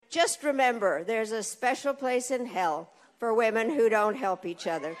just remember, there's a special place in hell for women who don't help each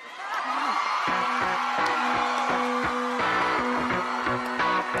other.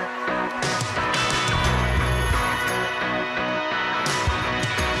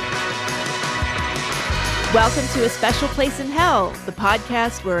 Welcome to A Special Place in Hell, the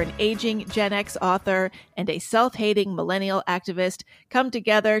podcast where an aging Gen X author and a self-hating millennial activist come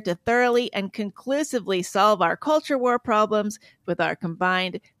together to thoroughly and conclusively solve our culture war problems with our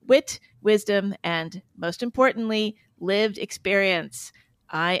combined wit, wisdom, and, most importantly, lived experience.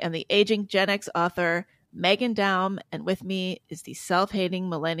 I am the aging Gen X author, Megan Daum, and with me is the self-hating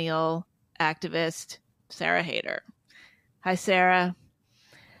millennial activist, Sarah Hayter. Hi, Sarah.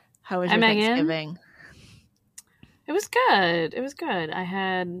 How was your Thanksgiving? It was good. It was good. I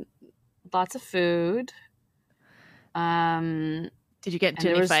had lots of food. Did you get into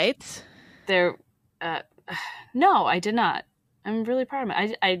any fights? No, I did not. I'm really proud of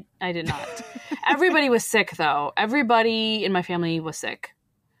me. I did not. Everybody was sick, though. Everybody in my family was sick,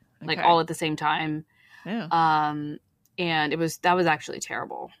 like all at the same time. Yeah. And that was actually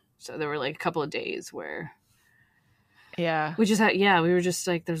terrible. So there were like a couple of days where, we just had, we were just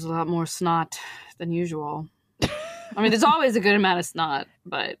like, there's a lot more snot than usual. I mean, there's always a good amount of snot,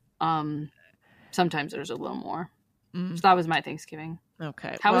 but sometimes there's a little more. So that was my Thanksgiving.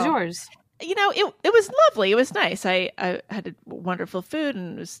 Okay. How was yours? You know, it was lovely. It was nice. I had a wonderful food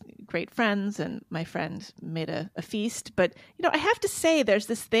and it was great friends, and my friend made a feast. But, you know, I have to say there's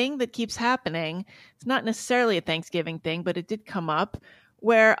this thing that keeps happening. It's not necessarily a Thanksgiving thing, but it did come up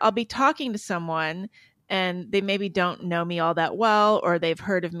where I'll be talking to someone and they maybe don't know me all that well, or they've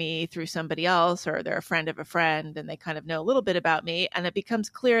heard of me through somebody else, or they're a friend of a friend and they kind of know a little bit about me. And it becomes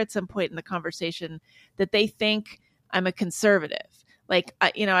clear at some point in the conversation that they think I'm a conservative. Like,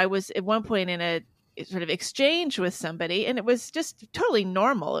 I was at one point in a sort of exchange with somebody and it was just totally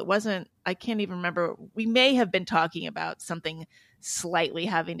normal. It wasn't, I can't even remember. We may have been talking about something slightly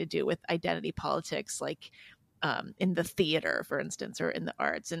having to do with identity politics, like in the theater, for instance, or in the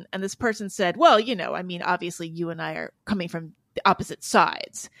arts. And this person said, well, you know, I mean, obviously you and I are coming from the opposite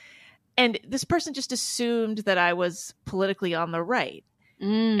sides. And this person just assumed that I was politically on the right.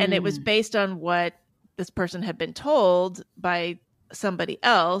 And it was based on what this person had been told by somebody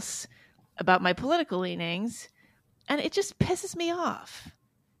else about my political leanings. And it just pisses me off.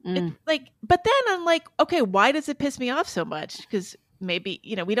 But then I'm like, okay, why does it piss me off so much? Because maybe,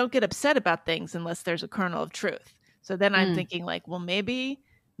 you know, we don't get upset about things unless there's a kernel of truth. So then I'm thinking like, well, maybe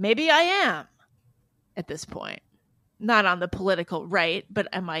I am at this point, not on the political right, but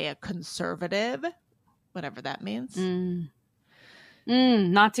am I a conservative? Whatever that means.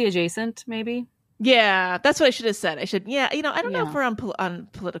 Nazi adjacent, maybe. Yeah, that's what I should have said. I don't know if we're on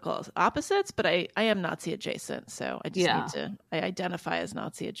political opposites, but I am Nazi adjacent. So I just I identify as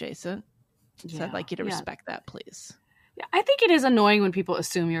Nazi adjacent. So I'd like you to respect that, please. Yeah, I think it is annoying when people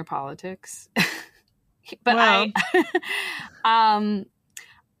assume your politics. But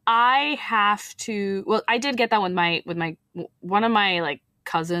I have to. Well, I did get that with my one of my like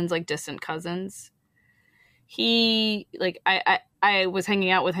cousins, like distant cousins. He like I was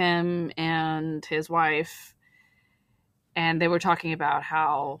hanging out with him and his wife, and they were talking about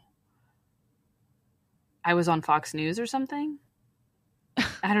how I was on Fox News or something.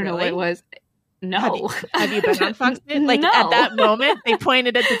 I don't know what it was. No. Have you been on Fox News? Like, at that moment, they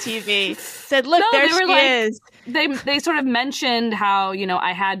pointed at the TV, said, look, there she is. They sort of mentioned how, you know,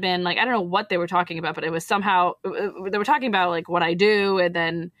 I had been, like, I don't know what they were talking about, but it was somehow, they were talking about, like, what I do, and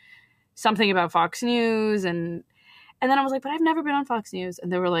then something about Fox News, and then I was like, but I've never been on Fox News.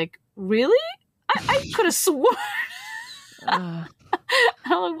 And they were like, really? I could have sworn. I'm like,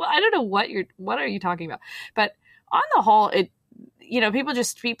 well, I don't know what are you talking about? But on the whole, you know,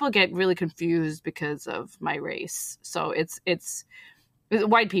 people get really confused because of my race. So it's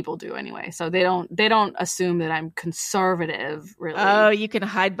white people do anyway. So they don't assume that I'm conservative, really. Oh, you can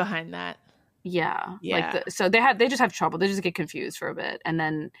hide behind that. Yeah. Like so they just have trouble. They just get confused for a bit, and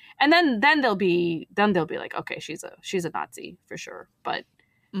then they'll be like, okay, she's a Nazi for sure. But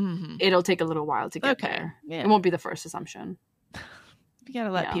it'll take a little while to get there. Yeah. It won't be the first assumption. You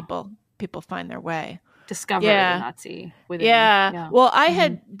gotta let people find their way. Discover the Nazi within. Yeah. Well, I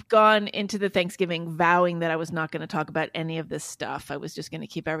had gone into the Thanksgiving vowing that I was not going to talk about any of this stuff. I was just going to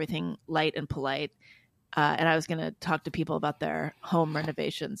keep everything light and polite. And I was going to talk to people about their home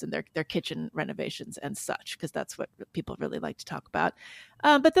renovations and their kitchen renovations and such, because that's what people really like to talk about.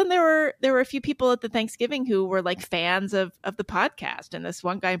 But then there were a few people at the Thanksgiving who were like fans of the podcast. And this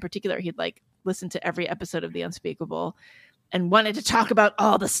one guy in particular, he'd like listened to every episode of The Unspeakable and wanted to talk about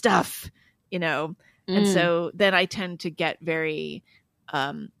all the stuff, you know. And so then I tend to get very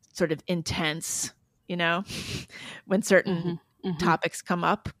sort of intense, when certain topics come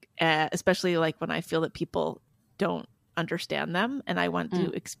up, especially like when I feel that people don't understand them and I want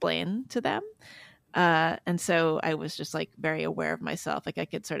to explain to them. And so I was just like very aware of myself. Like I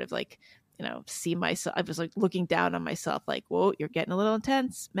could sort of like, see myself. I was like looking down on myself like, whoa, you're getting a little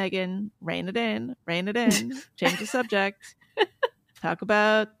intense, Megan. Rein it in, change the subject, talk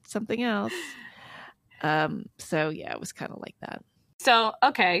about something else. So yeah, it was kind of like that. So,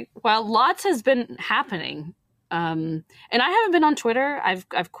 okay. Well, lots has been happening. And I haven't been on Twitter.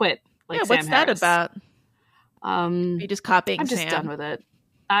 I've quit. Like, what's Sam that Harris. about? Are you just copying I'm just Sam? done with it.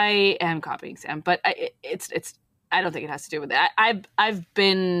 I am copying Sam, but it's. I don't think it has to do with it. I've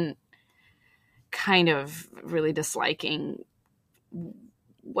been kind of really disliking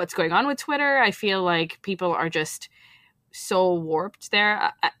what's going on with Twitter. I feel like people are just so warped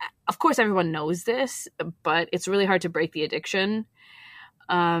there. Of course, everyone knows this, but it's really hard to break the addiction.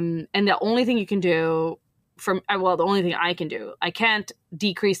 And the only thing you can do the only thing I can do, I can't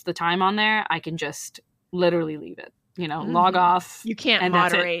decrease the time on there. I can just literally leave it. Log off. You can't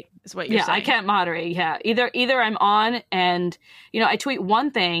moderate is what you're saying. Yeah, I can't moderate. Yeah. Either I'm on and, I tweet one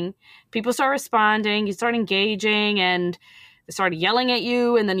thing, people start responding, you start engaging, and they start yelling at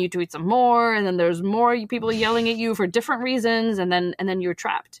you, and then you tweet some more, and then there's more people yelling at you for different reasons, and then you're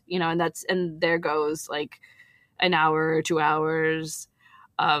trapped, and there goes like an hour or 2 hours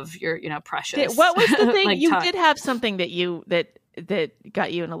of your, precious. What was the thing? like You did have something that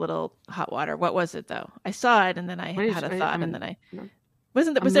got you in a little hot water. What was it though? I saw it and then I had a thought and then I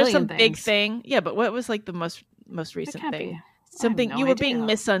was there some big thing? Yeah, but what was like the most recent thing? Something you were being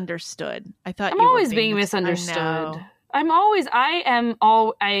misunderstood. I thought I'm always being misunderstood.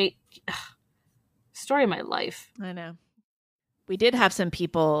 Story of my life. I know. We did have some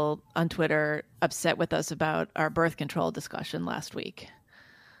people on Twitter upset with us about our birth control discussion last week.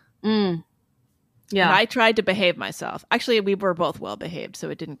 Yeah, and I tried to behave myself. Actually, we were both well behaved, so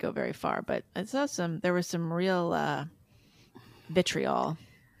it didn't go very far. But I saw there was some real vitriol.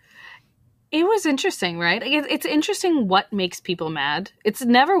 It was interesting, right? It's interesting what makes people mad. It's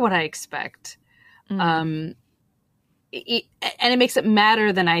never what I expect, and it makes it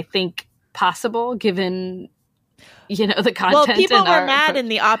madder than I think possible, given the content. Well, people were mad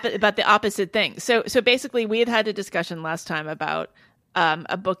about the opposite thing. So basically, we had a discussion last time about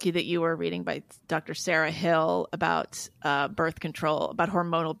a book that you were reading by Dr. Sarah Hill about birth control, about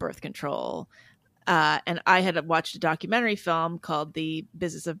hormonal birth control. And I had watched a documentary film called The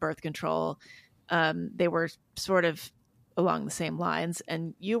Business of Birth Control. They were sort of along the same lines.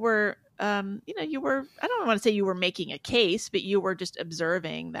 And you were, I don't want to say you were making a case, but you were just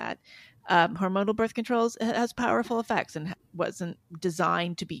observing that hormonal birth control has powerful effects and wasn't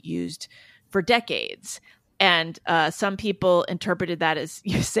designed to be used for decades. And some people interpreted that as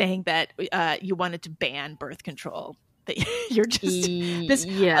you saying that you wanted to ban birth control. That you're just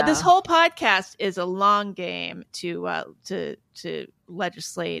this whole podcast is a long game to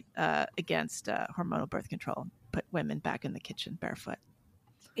legislate against hormonal birth control, put women back in the kitchen barefoot.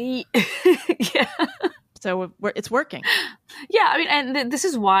 Yeah. So it's working. Yeah, I mean, and this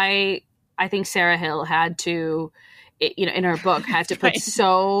is why I think Sarah Hill had to, in her book, had to put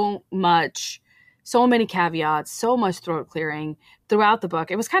so many caveats, so much throat clearing throughout the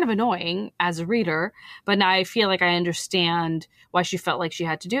book. It was kind of annoying as a reader, but now I feel like I understand why she felt like she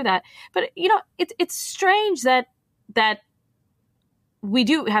had to do that. But it's strange that we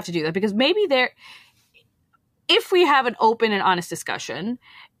do have to do that, because maybe if we have an open and honest discussion,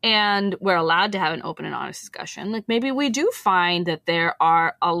 and we're allowed to have an open and honest discussion, like maybe we do find that there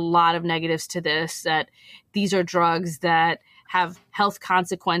are a lot of negatives to this, that these are drugs that have health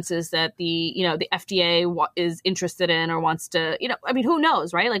consequences that the FDA is interested in or wants to, who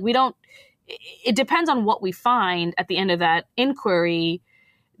knows, right? Like it depends on what we find at the end of that inquiry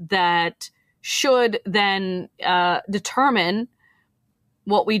that should then determine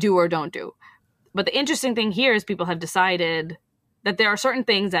what we do or don't do. But the interesting thing here is people have decided that there are certain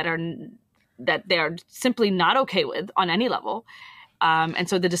things that they are simply not okay with on any level. And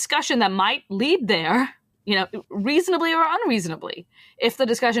so the discussion that might lead there, reasonably or unreasonably, if the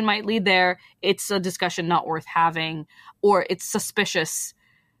discussion might lead there, it's a discussion not worth having, or it's suspicious.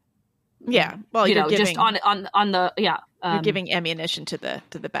 Yeah. Well, you're giving, just on the, yeah. You're giving ammunition to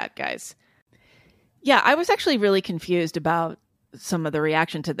the bad guys. Yeah. I was actually really confused about some of the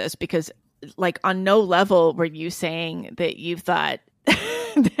reaction to this, because like on no level were you saying that you thought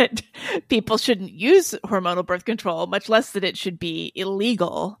that people shouldn't use hormonal birth control, much less that it should be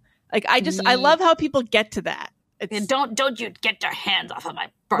illegal. Like I love how people get to that. And don't you get your hands off of my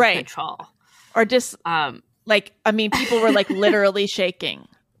birth control. Or just people were like literally shaking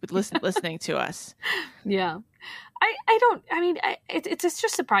listening to us. Yeah. It's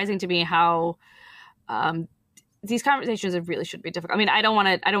just surprising to me how these conversations really should be difficult. I mean, I don't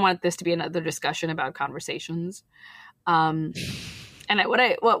want this to be another discussion about conversations. And what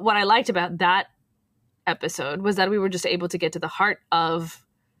I liked about that episode was that we were just able to get to the heart of,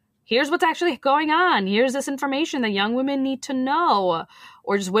 here's what's actually going on. Here's this information that young women need to know,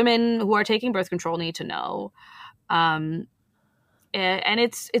 or just women who are taking birth control need to know. And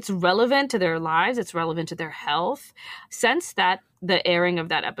it's relevant to their lives. It's relevant to their health. Since the airing of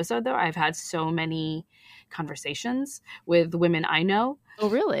that episode, though, I've had so many conversations with women I know. Oh,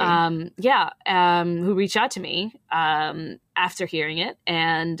 really? Who reached out to me after hearing it.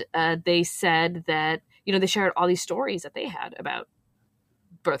 And they said that, they shared all these stories that they had about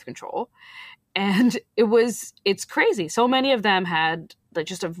birth control. And it's crazy. So many of them had like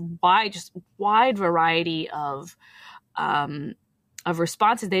just a wide variety of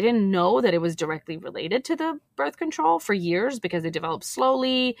responses. They didn't know that it was directly related to the birth control for years because they developed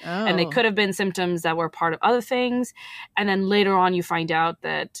slowly, and they could have been symptoms that were part of other things. And then later on, you find out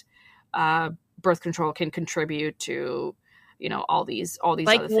that birth control can contribute to, all these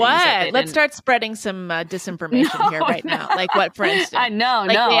like other what? things. Let's start spreading some disinformation here right now. Like what, for instance? I know,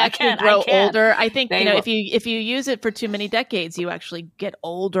 like they actually grow older. I think if you use it for too many decades, you actually get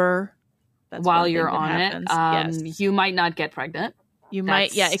older. That's while you're on it. Yes. You might not get pregnant. You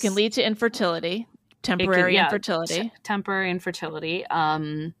might, it can lead to infertility, temporary infertility. Temporary infertility.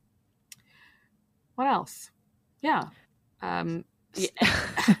 What else? Yeah. All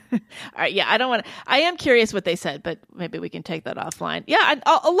right. Yeah, I am curious what they said, but maybe we can take that offline. Yeah, and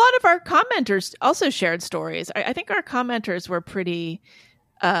a lot of our commenters also shared stories. I think our commenters were pretty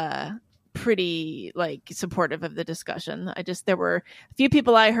like supportive of the discussion. there were a few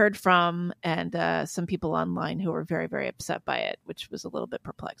people I heard from, and some people online who were very, very upset by it, which was a little bit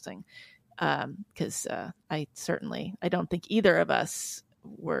perplexing. Because I don't think either of us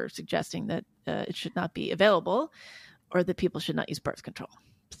were suggesting that it should not be available or that people should not use birth control.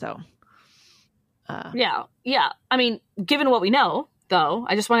 So, yeah. I mean, given what we know, though,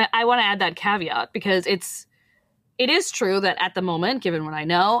 I want to add that caveat, because it is true that at the moment, given what I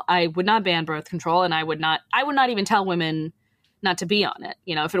know, I would not ban birth control, and I would not even tell women not to be on it.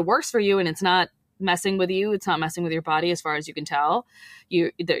 If it works for you and it's not messing with you, it's not messing with your body, as far as you can tell,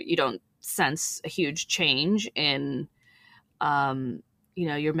 you don't sense a huge change in,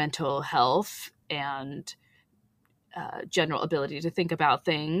 your mental health and general ability to think about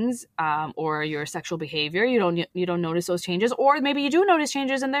things, or your sexual behavior. You don't notice those changes, or maybe you do notice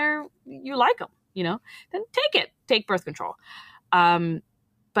changes and you like them. Then take birth control.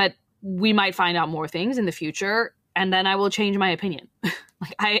 But we might find out more things in the future, and then I will change my opinion.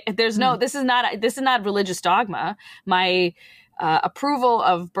 This is not religious dogma. My approval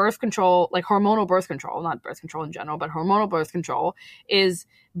of birth control, like hormonal birth control, not birth control in general, but hormonal birth control, is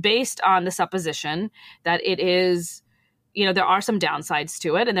based on the supposition that it is, there are some downsides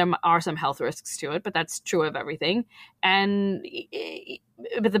to it and there are some health risks to it, but that's true of everything. But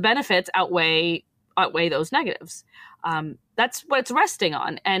the benefits outweigh those negatives. That's what it's resting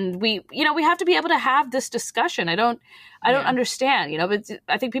on. And we have to be able to have this discussion. I don't understand, but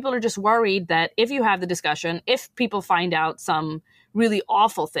I think people are just worried that if you have the discussion, if people find out some really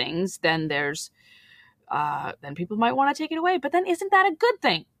awful things, then then people might want to take it away. But then isn't that a good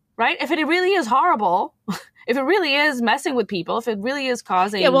thing? Right? If it really is horrible, if it really is messing with people, if it really is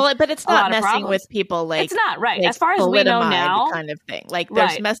causing but it's not messing with people like it's not right. Like as far as we know now, kind of thing. Like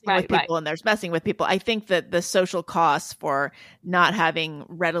there's messing with people and there's messing with people. I think that the social costs for not having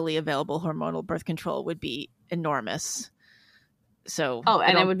readily available hormonal birth control would be enormous. So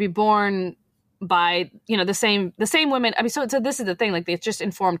it would be borne by the same women. I mean, so this is the thing. Like, it's just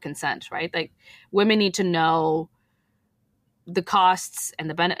informed consent, right? Like, women need to know the costs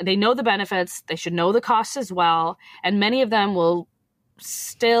and they know the benefits. They should know the costs as well. And many of them will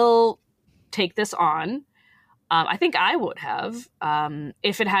still take this on. I think I would have,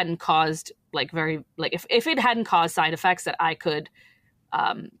 if it hadn't caused if it hadn't caused side effects that I could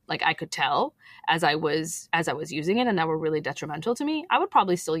tell as I was using it and that were really detrimental to me, I would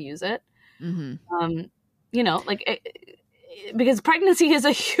probably still use it. Mm-hmm. Because pregnancy is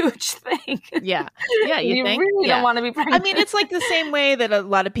a huge thing. Yeah. You really don't want to be pregnant. I mean, it's like the same way that a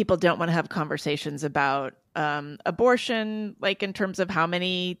lot of people don't want to have conversations about abortion, like in terms of how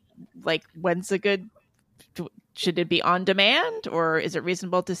many, like, when's a good, should it be on demand, or is it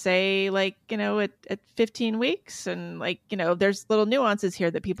reasonable to say, like, at 15 weeks? And like, there's little nuances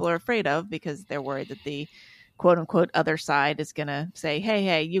here that people are afraid of because they're worried that the quote unquote other side is going to say,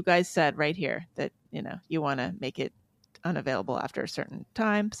 hey, you guys said right here that, you want to make it unavailable after a certain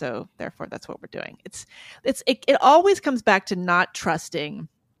time. So therefore, that's what we're doing. It always comes back to not trusting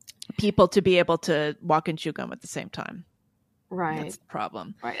people to be able to walk and chew gum at the same time. Right. That's the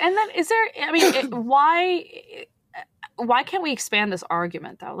problem. Right. And then why can't we expand this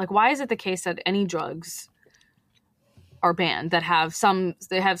argument though? Like, why is it the case that any drugs are banned that have some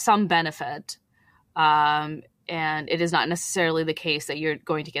benefit, and it is not necessarily the case that you're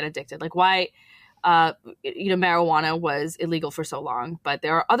going to get addicted? Like, why, marijuana was illegal for so long, but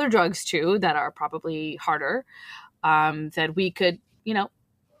there are other drugs too that are probably harder, that we could,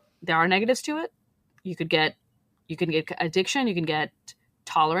 there are negatives to it. You can get addiction, you can get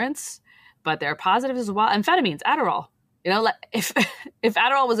tolerance, but there are positives as well. Amphetamines, Adderall. If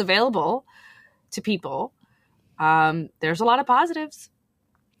Adderall was available to people, there's a lot of positives.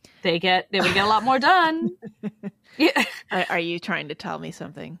 They would get a lot more done. Yeah. Are you trying to tell me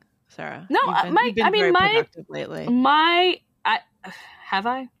something, Sarah? No, you've been very productive lately. Have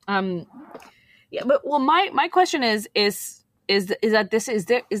I? Yeah, but my question is that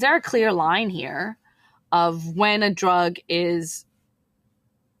is there a clear line here of when a drug is,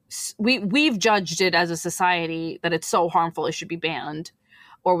 we've judged it as a society that it's so harmful it should be banned,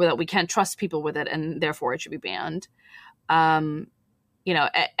 or that we can't trust people with it and therefore it should be banned. And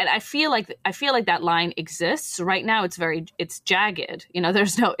I feel like that line exists right now. It's jagged.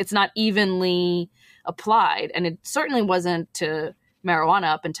 It's not evenly applied, and it certainly wasn't to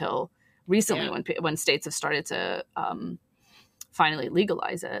marijuana up until recently, when states have started to finally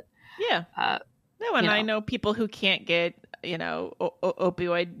legalize it. Yeah. I know people who can't get,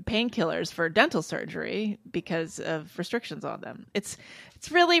 opioid painkillers for dental surgery because of restrictions on them. It's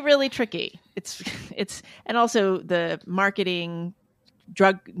really, really tricky. And also the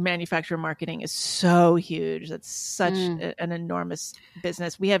drug manufacturer marketing is so huge. That's such an enormous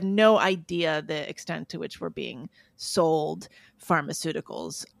business. We have no idea the extent to which we're being sold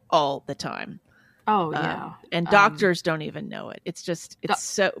pharmaceuticals all the time. Oh yeah. And doctors don't even know it. It's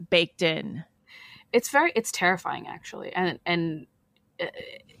so baked in. It's terrifying actually. And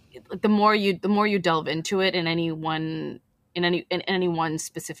the more you delve into it in any one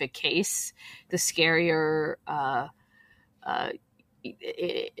specific case, the scarier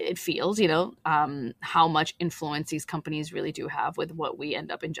it feels, how much influence these companies really do have with what we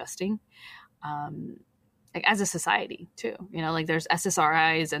end up ingesting. Like as a society too, there's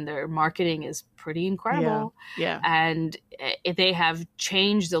SSRIs and their marketing is pretty incredible. Yeah. And they have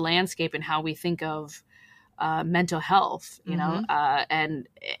changed the landscape in how we think of mental health, and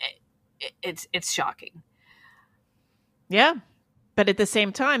it's shocking. Yeah. But at the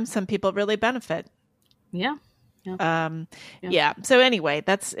same time, some people really benefit. Yeah. Yeah. So anyway,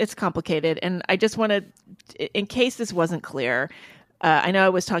 it's complicated. And I just want to, in case this wasn't clear, I know I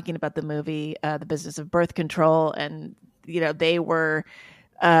was talking about the movie, The Business of Birth Control, and, they were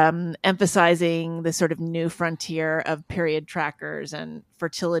emphasizing the sort of new frontier of period trackers and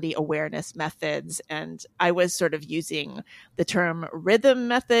fertility awareness methods. And I was sort of using the term rhythm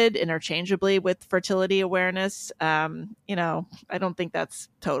method interchangeably with fertility awareness. I don't think that's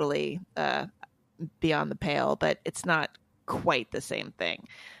totally beyond the pale, but it's not quite the same thing.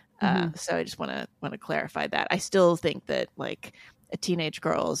 So I just want to clarify that. I still think that teenage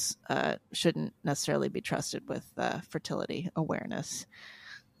girls shouldn't necessarily be trusted with fertility awareness,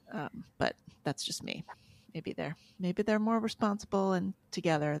 but that's just me. Maybe they're more responsible and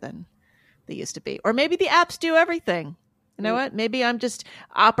together than they used to be, or maybe the apps do everything. You know what? Maybe I'm just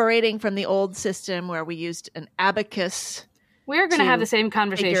operating from the old system where we used an abacus. We're going to have the same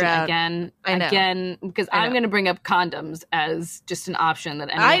conversation again, because I'm going to bring up condoms as just an option that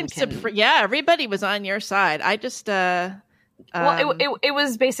anyone can. Everybody was on your side. I just. It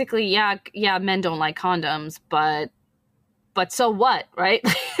was basically men don't like condoms, but so what, right?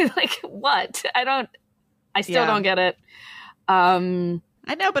 Like what? I still don't get it. I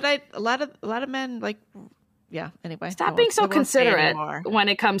know, but a lot of men anyway. Stop being so considerate when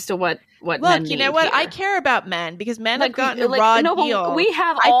it comes to what Look, men you know what? here. I care about men because men have gotten a raw deal. We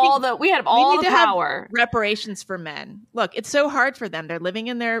have all the power. Reparations for men. Look, it's so hard for them. They're living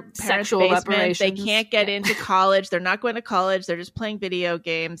in their parents' Sexual basement. reparations. They can't get into college. They're not going to college. They're just playing video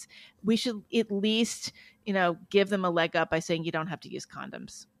games. We should at least, give them a leg up by saying you don't have to use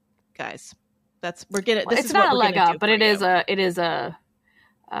condoms, guys. It's not a leg up, but it is a.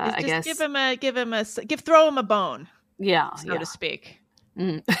 I guess throw him a bone, so to speak.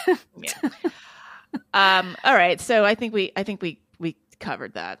 Yeah. All right. So I think we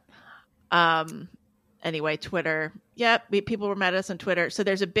covered that. Anyway, Twitter. People were mad at us on Twitter. So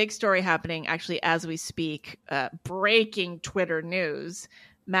there's a big story happening actually as we speak. Breaking Twitter news.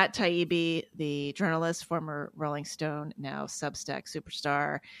 Matt Taibbi, the journalist, former Rolling Stone, now Substack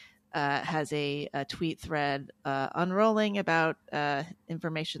superstar, has a tweet thread unrolling about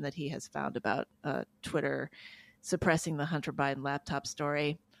information that he has found about Twitter suppressing the Hunter Biden laptop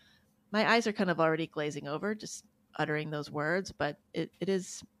story. My eyes are kind of already glazing over just uttering those words, but it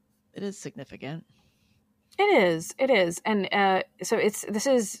is significant. It is, and so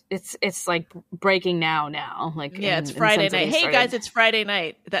it's like breaking now. Like it's Friday night. Hey guys, it's Friday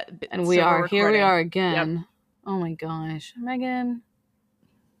night. And we are again. Yep. Oh my gosh, Megan.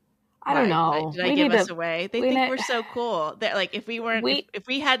 I don't know. Did I give us away? They think we're so cool. That like if we weren't, if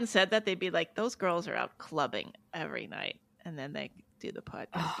we hadn't said that, they'd be like, those girls are out clubbing every night, and then they do the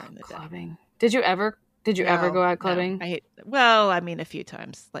podcast during the clubbing. day. Did you ever go out clubbing? No. I mean, a few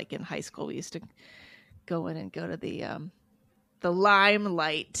times. Like in high school, we used to go in and go to the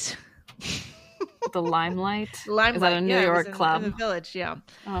Limelight. The Limelight? Limelight. Is that a New York club? In the Village, yeah.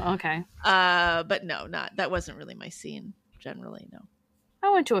 Oh, okay. But no, that wasn't really my scene. Generally, no. I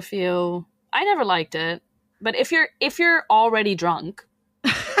went to a few. I never liked it. But if you're already drunk,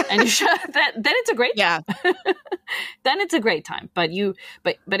 and you should, then it's a great time. Then it's a great time. But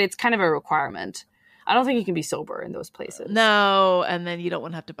it's kind of a requirement. I don't think you can be sober in those places. No, and then you don't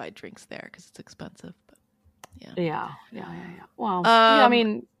want to have to buy drinks there because it's expensive. But yeah. Well, I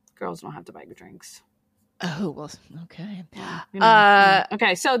mean, girls don't have to buy drinks. Oh well, okay.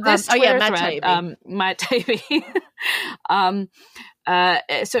 Okay, so this Twitter thread, Matt Taibbi.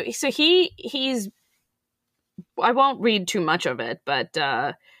 So he's. I won't read too much of it, but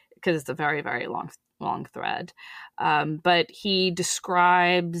because it's a very, very long thread. But he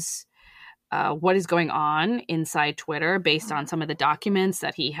describes what is going on inside Twitter based on some of the documents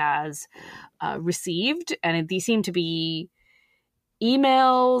that he has received, and these seem to be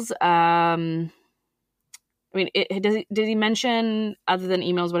emails. I mean, did he mention other than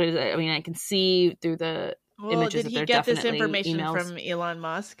emails what it is? I mean, I can see through the images that they're definitely emails. Did he get this information from Elon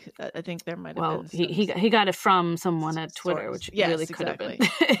Musk? I think there might have been. Well, he got it from someone at Twitter, which really could have been.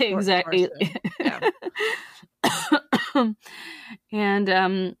 Exactly. Yeah.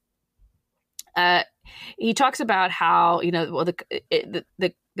 And he talks about how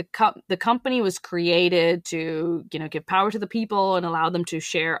the company was created to give power to the people and allow them to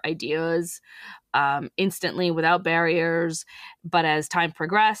share ideas instantly without barriers. But as time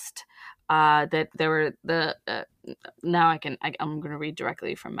progressed, that there were now I'm going to read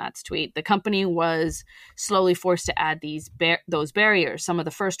directly from Matt's tweet. The company was slowly forced to add those barriers. Some of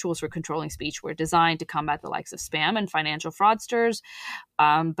the first tools for controlling speech were designed to combat the likes of spam and financial fraudsters.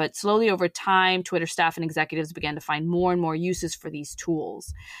 But slowly over time, Twitter staff and executives began to find more and more uses for these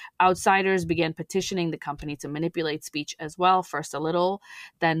tools. Outsiders began petitioning the company to manipulate speech as well, first a little,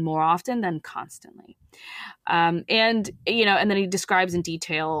 then more often, then constantly. And then he describes in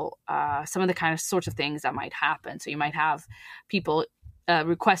detail some of the kind of sorts of things that might happen. So you might have people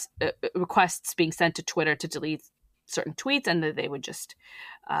requests being sent to Twitter to delete certain tweets, and that they would just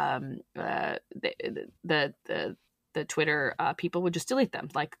the Twitter people would just delete them,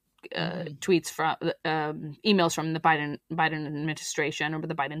 like tweets from emails from the Biden administration or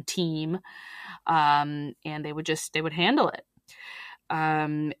the Biden team, and they would handle it.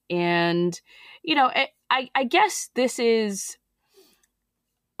 And I guess this is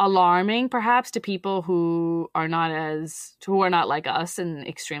alarming perhaps to people who are not like us and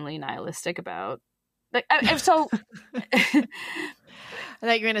extremely nihilistic about so I thought you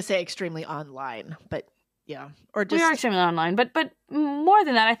were going to say extremely online, but yeah, or just... We are extremely online, but more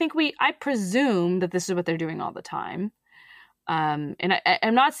than that, I think I presume that this is what they're doing all the time. And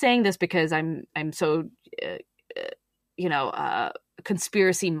I'm not saying this because I'm so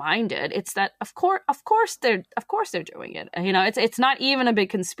conspiracy minded. It's that of course they're doing it. It's not even a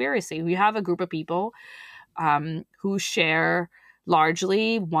big conspiracy. We have a group of people who share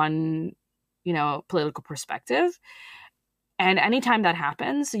largely one political perspective, and anytime that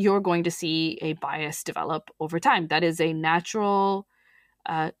happens, you're going to see a bias develop over time. That is a natural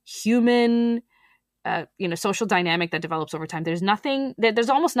human social dynamic that develops over time. There's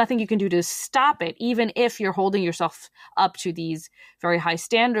almost nothing you can do to stop it, even if you're holding yourself up to these very high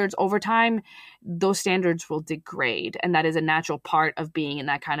standards. Over time, those standards will degrade, and that is a natural part of being in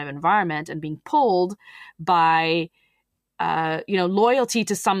that kind of environment and being pulled by loyalty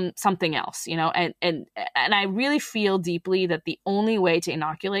to something else, and I really feel deeply that the only way to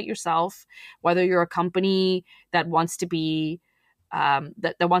inoculate yourself, whether you're a company that wants to be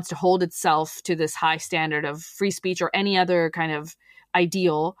that wants to hold itself to this high standard of free speech or any other kind of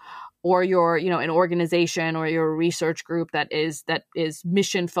ideal, or you're an organization or you're a research group that is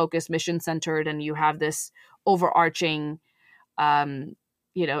mission focused, mission centered, and you have this overarching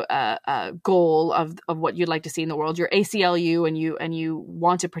goal of what you'd like to see in the world, your ACLU, and you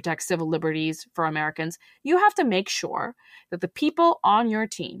want to protect civil liberties for Americans, you have to make sure that the people on your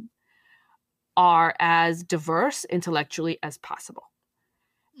team are as diverse intellectually as possible.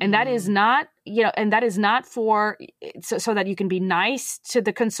 And that is not, for so that you can be nice to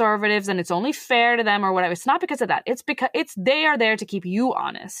the conservatives and it's only fair to them or whatever. It's not because of that. It's because they are there to keep you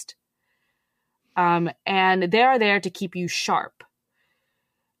honest. And they are there to keep you sharp.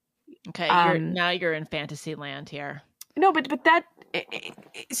 Okay, now you're in fantasy land here. No, but that,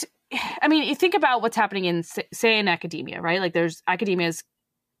 I mean, you think about what's happening in, say, in academia, right? Like there's academia's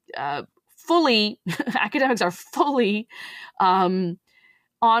academics are fully on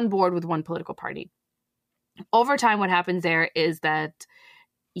board with one political party. Over time, what happens there is that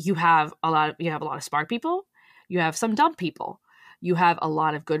you have a lot of smart people, you have some dumb people, you have a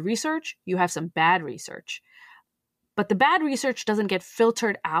lot of good research, you have some bad research. But the bad research doesn't get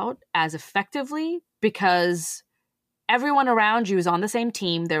filtered out as effectively because everyone around you is on the same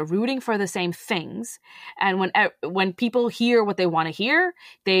team. They're rooting for the same things. And when people hear what they want to hear,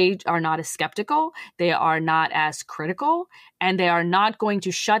 they are not as skeptical. They are not as critical. And they are not going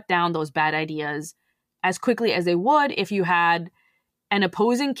to shut down those bad ideas as quickly as they would if you had an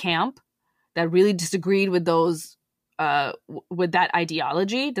opposing camp that really disagreed with those, with that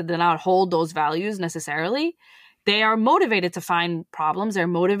ideology, that did not hold those values necessarily. They are motivated to find problems. They're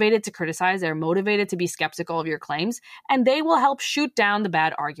motivated to criticize. They're motivated to be skeptical of your claims, and they will help shoot down the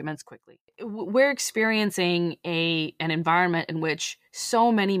bad arguments quickly. We're experiencing an environment in which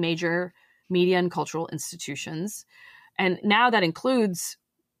so many major media and cultural institutions, and now that includes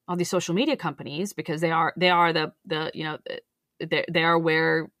all these social media companies, because they are they are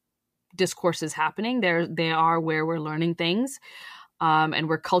where discourse is happening. They are where we're learning things, and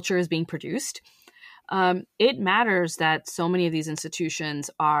where culture is being produced. It matters that so many of these institutions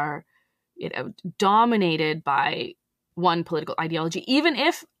are, dominated by one political ideology. Even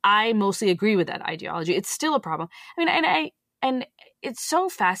if I mostly agree with that ideology, it's still a problem. I mean, and it's so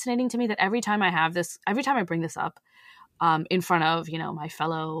fascinating to me that every time I bring this up, in front of, my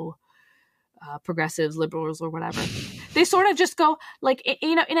fellow progressives, liberals, or whatever, they sort of just go like,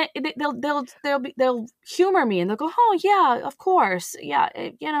 they'll humor me and they'll go, "Oh yeah, of course, yeah,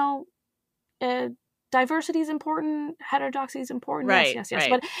 diversity is important, heterodoxy is important." Right, yes.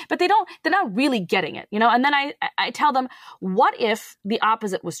 right. But they're not really getting it, And then I tell them, what if the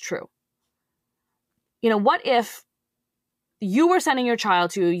opposite was true? What if you were sending your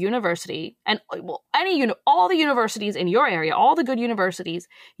child to a university, and all the universities in your area, all the good universities,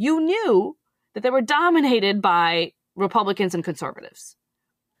 you knew that they were dominated by Republicans and conservatives?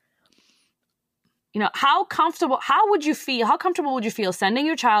 How comfortable would you feel sending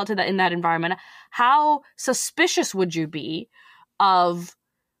your child to in that environment? How suspicious would you be of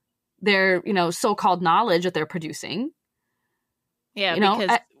their, so-called knowledge that they're producing? Yeah,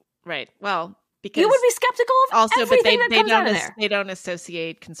 because right. Well, because you would be skeptical of also, everything but that comes out of there. They don't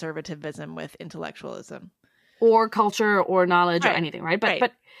associate conservatism with intellectualism or culture or knowledge or anything, right?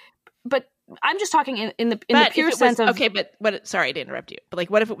 But I'm just talking in the pure sense of sorry to interrupt you, but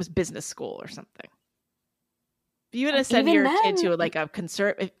what if it was business school or something? You would have sent your kid to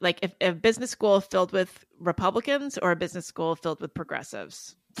if a business school filled with Republicans or a business school filled with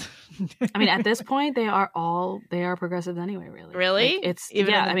progressives. I mean, at this point, they are progressives anyway. Really, really. It's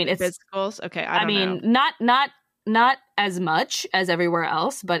even yeah. It's business schools. Okay, I mean, know. not as much as everywhere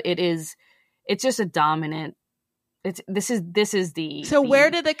else, but it's just a dominant. This is the. So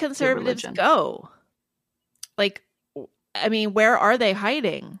where did the conservatives go? Where are they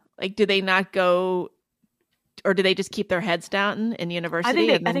hiding? Do they not go? Or do they just keep their heads down in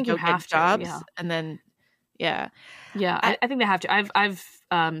university? I think you have jobs, to, and then, yeah. I think they have to. I've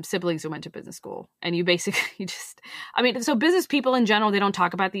siblings who went to business school, and you basically so business people in general, they don't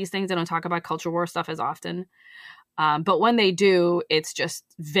talk about these things. They don't talk about culture war stuff as often. But when they do, it's just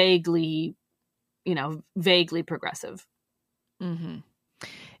vaguely progressive. Mm-hmm.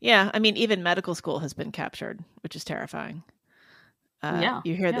 Yeah, I mean, even medical school has been captured, which is terrifying.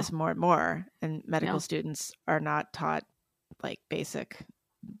 You hear this more and more, and medical students are not taught basic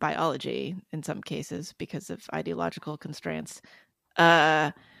biology in some cases because of ideological constraints.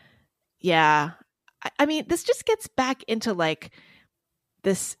 I mean, this just gets back into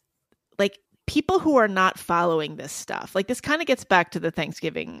this, people who are not following this stuff. This kind of gets back to the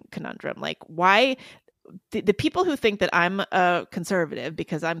Thanksgiving conundrum. Why the people who think that I'm a conservative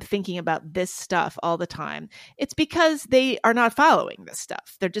because I'm thinking about this stuff all the time, it's because they are not following this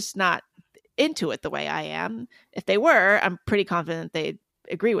stuff. They're just not into it the way I am. If they were, I'm pretty confident they'd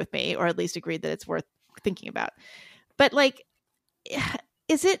agree with me, or at least agree that it's worth thinking about. But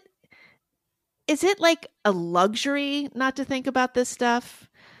is it like a luxury not to think about this stuff?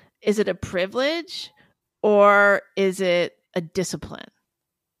 Is it a privilege, or is it a discipline,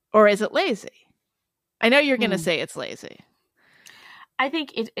 or is it lazy? I know you're going to say it's lazy. I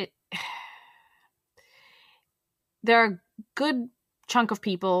think it there are a good chunk of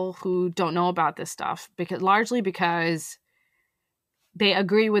people who don't know about this stuff largely because they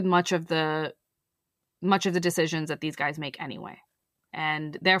agree with much of the decisions that these guys make anyway.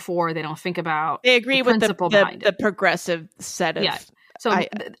 And therefore they don't think about they agree the with principle the behind it. Progressive set of So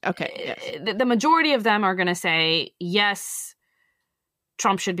yes. The majority of them are going to say, yes,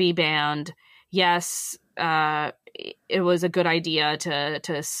 Trump should be banned. Yes, it was a good idea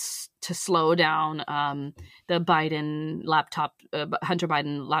to slow down the Biden laptop, Hunter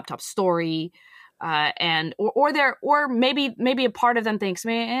Biden laptop story, or maybe a part of them thinks,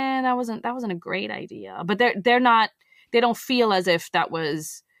 man, that wasn't a great idea, but they're not. They don't feel as if that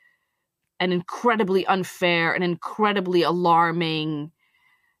was an incredibly unfair and incredibly alarming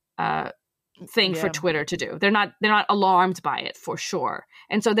thing for Twitter to do. They're not alarmed by it for sure,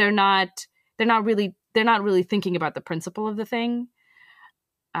 and so they're not really thinking about the principle of the thing.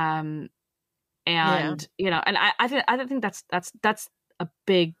 And I think that's a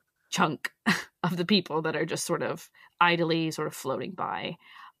big chunk of the people that are just sort of idly sort of floating by.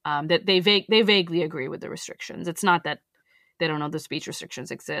 That they vaguely agree with the restrictions. It's not that they don't know the speech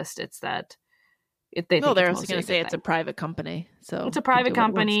restrictions exist. It's that they're also going to say it's a private company. So it's a private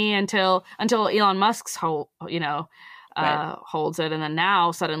company until Elon Musk's holds it, and then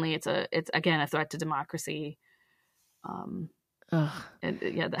now suddenly it's again a threat to democracy.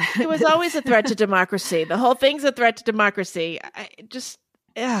 It was always a threat to democracy. The whole thing's a threat to democracy.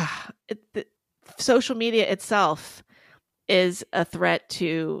 Social media itself is a threat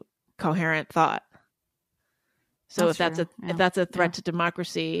to coherent thought. So if that's a threat to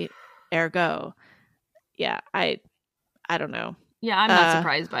democracy, ergo, I don't know. Yeah, I'm not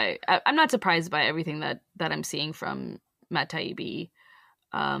surprised by. I'm not surprised by everything that I'm seeing from Matt Taibbi.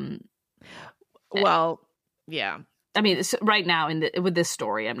 I mean, right now with this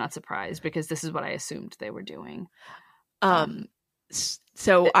story, I'm not surprised because this is what I assumed they were doing. Sorry,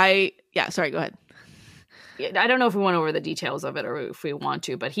 go ahead. I don't know if we went over the details of it or if we want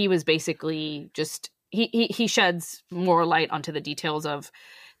to, but he was basically just he sheds more light onto the details of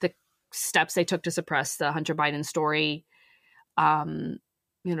the steps they took to suppress the Hunter Biden story.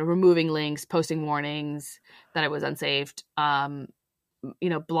 Removing links, posting warnings that it was unsaved,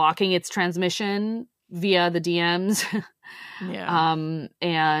 blocking its transmission via the DMs.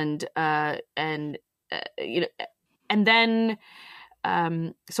 And then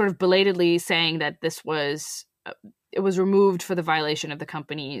sort of belatedly saying that it was removed for the violation of the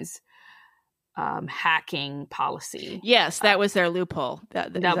company's hacking policy. Yes, that was their loophole.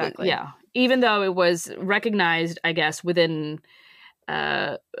 Exactly. Even though it was recognized, I guess, within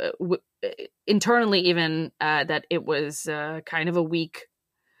internally, even that it was kind of a weak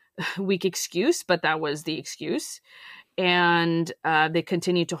excuse, but that was the excuse. And they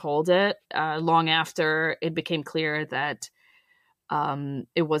continued to hold it long after it became clear that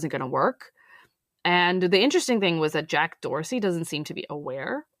it wasn't going to work. And the interesting thing was that Jack Dorsey doesn't seem to be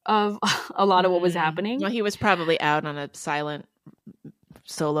aware of a lot of what was happening. Well, he was probably out on a silent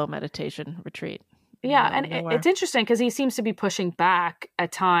solo meditation retreat. Yeah, and it's interesting because he seems to be pushing back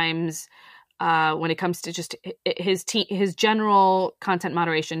at times when it comes to just his general content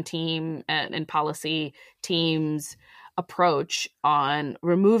moderation team and policy team's approach on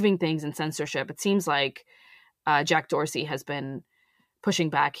removing things and censorship. It seems like Jack Dorsey has been pushing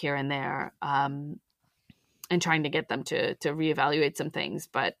back here and there and trying to get them to reevaluate some things.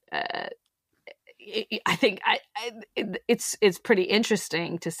 But I think it's pretty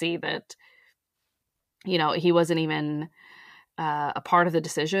interesting to see that, he wasn't even a part of the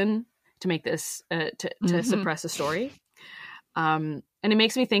decision to make this, to suppress a story. And it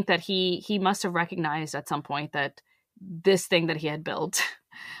makes me think that he must have recognized at some point that this thing that he had built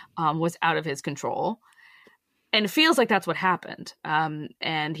was out of his control. And it feels like that's what happened.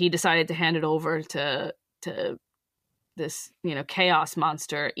 And he decided to hand it over to this, chaos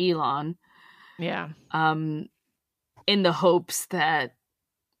monster, Elon. Yeah. In the hopes that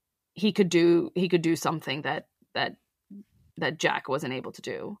he could do something that Jack wasn't able to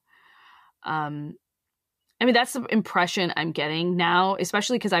do. I mean, that's the impression I'm getting now,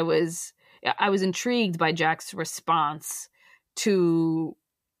 especially because I was intrigued by Jack's response to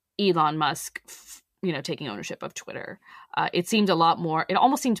Elon Musk, taking ownership of Twitter. It seemed a lot more. It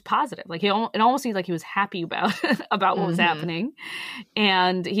almost seemed positive. Like it almost seemed like he was happy about what was happening,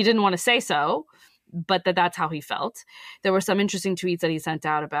 and he didn't want to say so but that's how he felt. There were some interesting tweets that he sent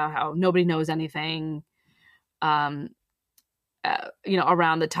out about how nobody knows anything, around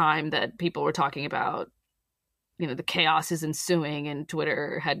the time that people were talking about, the chaos is ensuing in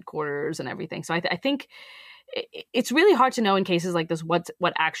Twitter headquarters and everything. So I think it's really hard to know in cases like this what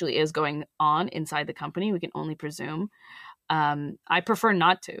actually is going on inside the company. We can only presume. I prefer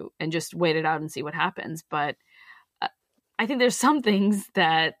not to and just wait it out and see what happens. But I think there's some things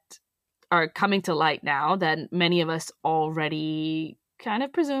that are coming to light now that many of us already kind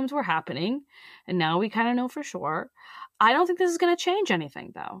of presumed were happening. And now we kind of know for sure. I don't think this is going to change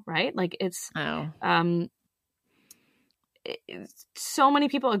anything, though, right? Like so many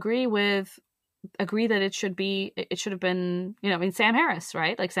people agree that it should have been, Sam Harris,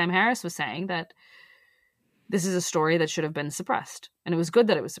 right? Like Sam Harris was saying that this is a story that should have been suppressed. And it was good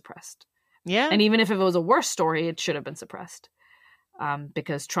that it was suppressed. Yeah. And even if it was a worse story, it should have been suppressed.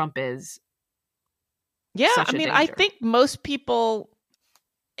 Because Trump is such a danger. I think most people,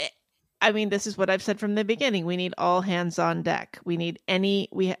 this is what I've said from the beginning. We need all hands on deck. We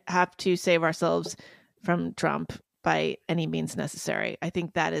have to save ourselves from Trump by any means necessary. I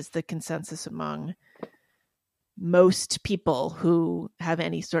think that is the consensus among most people who have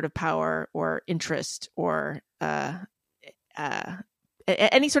any sort of power or interest or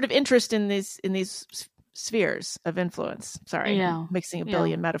any sort of interest in these spheres of influence. Sorry, mixing a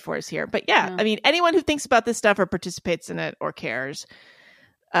billion metaphors here. But anyone who thinks about this stuff or participates in it or cares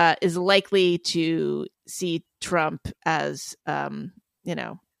is likely to see Trump as,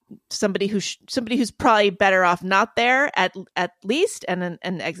 somebody who's probably better off not there at least, and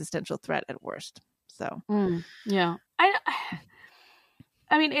an existential threat at worst. So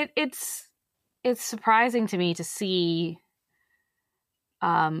it's surprising to me to see.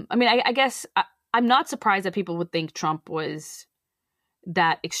 I guess I'm not surprised that people would think Trump was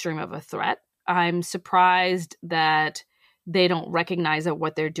that extreme of a threat. I'm surprised that they don't recognize that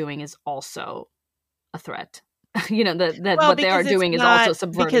what they're doing is also a threat. What they are doing is also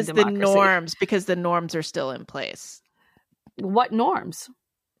subverting democracy. Because the norms are still in place. What norms?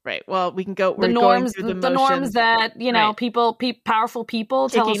 Right. Well, we can go. The norms that right. Powerful people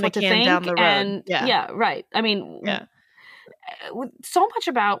tell us what to think. And right. So much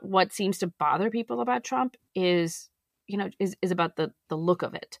about what seems to bother people about Trump is about the look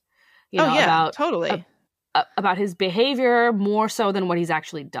of it. Totally. About his behavior more so than what he's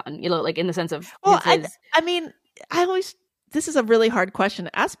actually done. Like in the sense of this is a really hard question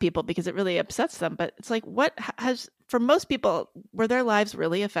to ask people because it really upsets them. But it's like, for most people, were their lives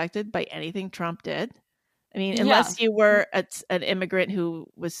really affected by anything Trump did? Unless you were an immigrant who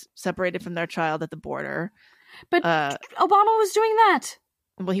was separated from their child at the border. But Obama was doing that.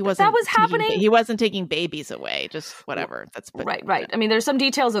 Well, he wasn't. That was happening. He wasn't taking babies away. Just whatever. Right. There's some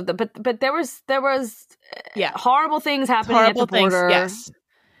details of but there was horrible things happening at the border. Yes.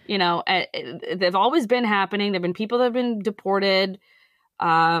 They've always been happening. There've been people that have been deported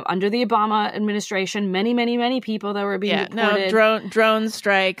under the Obama administration. Many, many, many people that were being deported. Drone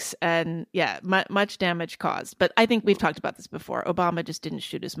strikes and much damage caused. But I think we've talked about this before. Obama just didn't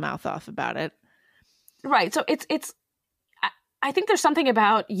shoot his mouth off about it. Right. So it's. I think there's something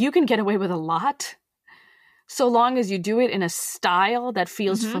about you can get away with a lot so long as you do it in a style that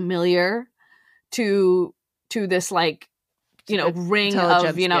feels familiar to this ring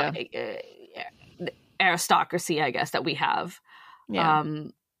of aristocracy, I guess, that we have. Yeah.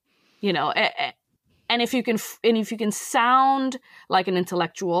 And if you can sound like an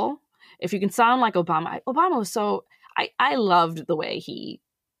intellectual, if you can sound like Obama was so I loved the way he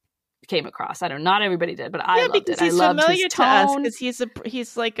came across. I don't know, not everybody did, but I loved it. He's familiar to us because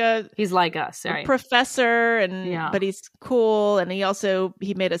he's like us, right? A professor, but he's cool, and he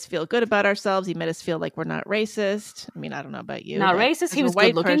made us feel good about ourselves. He made us feel like we're not racist. I don't know about you. Not racist. He was a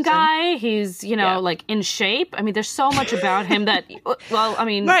good-looking guy. He's like in shape. There's so much about him that. Well,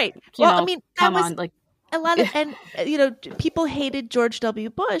 right. Come on, like. A lot of, and people hated George W.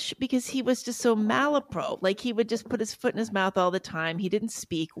 Bush because he was just so malapropos. Like he would just put his foot in his mouth all the time. He didn't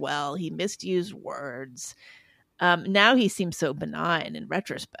speak well. He misused words. Now he seems so benign in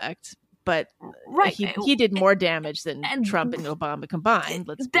retrospect, but he did more damage than Trump and Obama combined.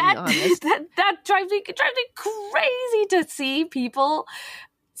 Let's be honest. That drives me crazy to see people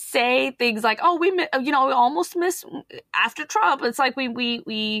say things like, "Oh, we almost miss after Trump." It's like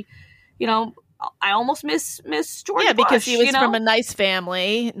we I almost miss George Bush. Because he was from a nice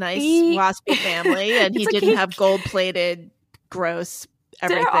family, waspy family, and he didn't have gold-plated, gross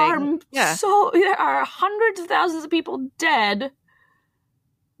everything. There are hundreds of thousands of people dead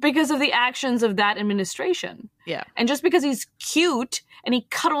because of the actions of that administration. Yeah. And just because he's cute and he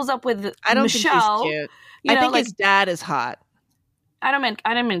cuddles up with I don't Michelle, think he's cute. I think his dad is hot. I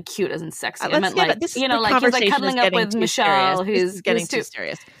don't mean cute as in sexy. I meant this, he's like cuddling up with Michelle, who's getting too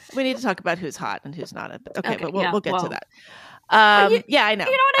serious. We need to talk about who's hot and who's not. Okay, but we'll get to that. I know. You know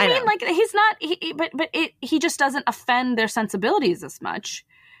what I mean? Like he's not. He just doesn't offend their sensibilities as much.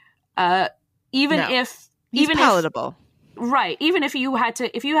 If he's palatable, right? Even if you had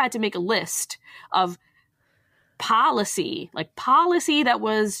to make a list of policy that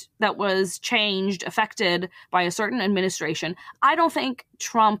was changed, affected by a certain administration, I don't think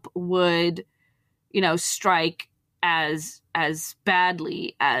Trump would, strike as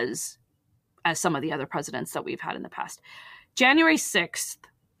badly as some of the other presidents that we've had in the past. January 6th,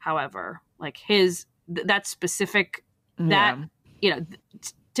 however, that specific, to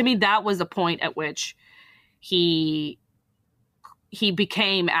me, that was the point at which he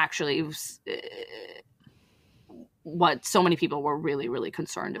became actually what so many people were really, really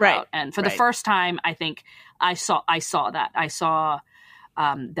concerned about. Right. And for the first time, I think I saw that. I saw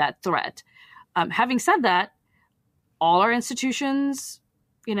that threat. Having said that, all our institutions,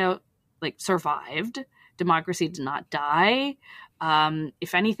 survived. Democracy did not die.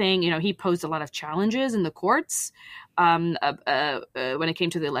 If anything, he posed a lot of challenges in the courts when it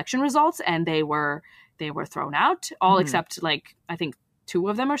came to the election results, and they were thrown out, all except I think 2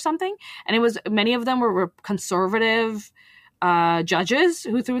 of them or something. And many of them were conservative judges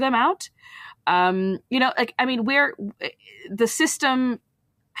who threw them out. The system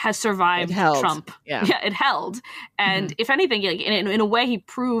has survived Trump. Yeah, it held. And if anything, in a way, he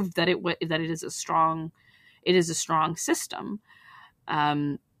proved that it is a strong system.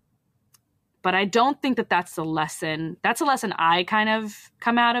 But I don't think that's the lesson. That's a lesson I kind of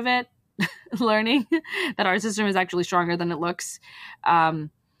come out of it learning, that our system is actually stronger than it looks.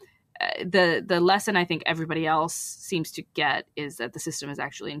 The lesson I think everybody else seems to get is that the system is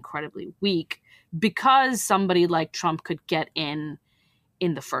actually incredibly weak because somebody like Trump could get in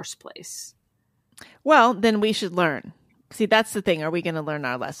the first place. Well, then we should learn. See, that's the thing. Are we going to learn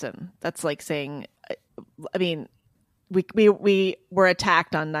our lesson? That's like saying, I mean, we were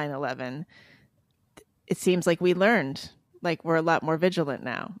attacked on 9/11. It seems like we learned. Like we're a lot more vigilant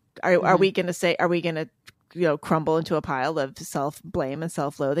now. Are we going to say? Are we going to crumble into a pile of self-blame and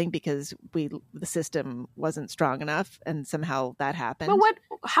self-loathing because the system wasn't strong enough and somehow that happened? Well,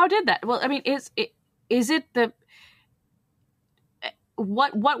 how did that? Well, I mean, is it the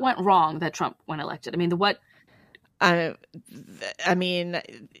what went wrong that Trump went elected? I mean, I mean,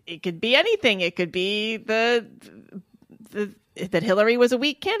 it could be anything. It could be that Hillary was a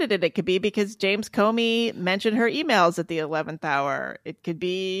weak candidate. It could be because James Comey mentioned her emails at the 11th hour. It could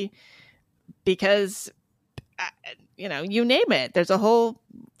be because, you name it. There's a whole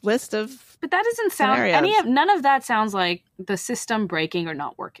list of But that doesn't sound, none of that sounds like the system breaking or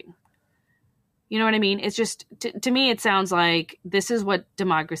not working. You know what I mean? It's just, to me, it sounds like this is what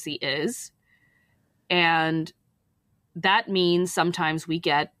democracy is. And that means sometimes we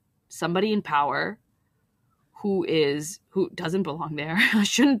get somebody in power who doesn't belong there,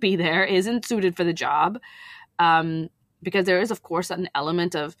 shouldn't be there, isn't suited for the job. Because there is, of course, an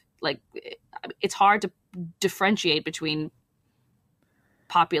element of it's hard to differentiate between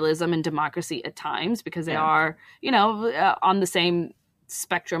populism and democracy at times because they are, on the same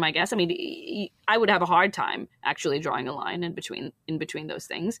spectrum, I guess. I mean, I would have a hard time actually drawing a line in between those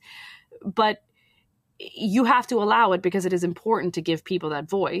things. But you have to allow it because it is important to give people that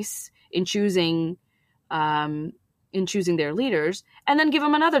voice in choosing their leaders, and then give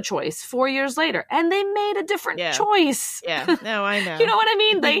them another choice 4 years later, and they made a different choice. Yeah, no, I know. You know what I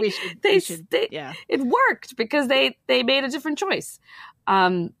mean? It worked because they made a different choice.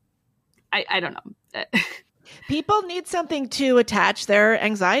 I don't know. People need something to attach their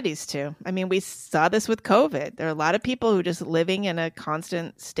anxieties to. I mean, we saw this with COVID. There are a lot of people who are just living in a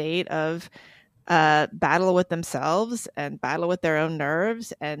constant state of battle with themselves and battle with their own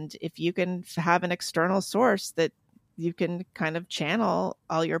nerves. And if you can have an external source that you can kind of channel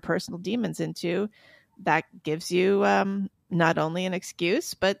all your personal demons into, that gives you not only an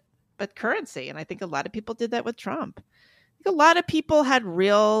excuse, but currency. And I think a lot of people did that with Trump. I think a lot of people had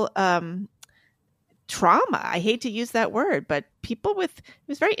real trauma. I hate to use that word, but it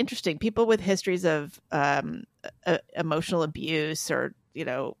was very interesting. People with histories of emotional abuse or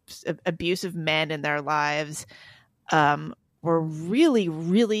abusive men in their lives were really,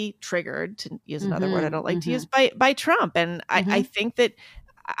 really triggered, to use another word I don't like to use, by Trump. And I think that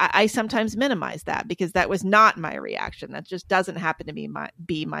I sometimes minimize that because that was not my reaction. That just doesn't happen to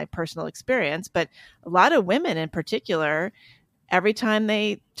be my personal experience. But a lot of women in particular every time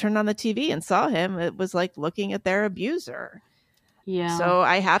they turned on the TV and saw him, it was like looking at their abuser. Yeah. So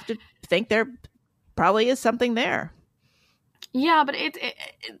I have to think there probably is something there. Yeah, but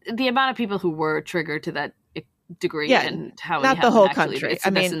the amount of people who were triggered to that degree and how not he the whole actually, country. I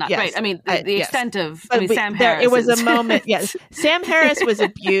mean, yes. right. I mean, the extent of Sam there, Harris. it was a moment. Yes, Sam Harris was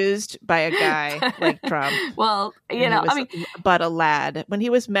abused by a guy like Trump. Well, you know, I mean, but a lad when he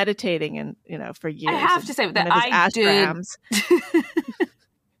was meditating and for years. I have to say that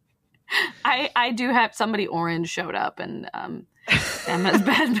I do have somebody orange showed up and Sam has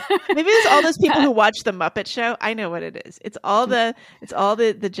bad. Maybe it's all those people who watch the Muppet Show. I know what it is. It's all the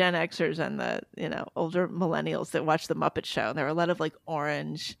Gen Xers and the older millennials that watch the Muppet Show. And there are a lot of like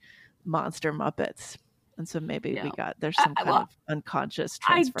orange monster Muppets, and so maybe there's some kind of unconscious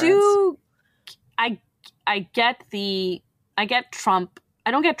transference. I get Trump.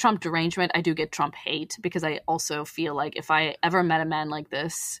 I don't get Trump derangement. I do get Trump hate because I also feel like if I ever met a man like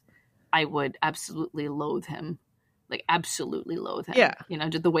this, I would absolutely loathe him. Like absolutely loathe him. Yeah.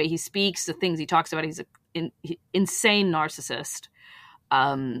 Just the way he speaks, the things he talks about. He's an insane narcissist.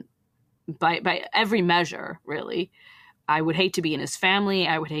 By every measure, really. I would hate to be in his family.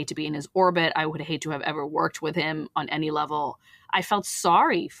 I would hate to be in his orbit. I would hate to have ever worked with him on any level. I felt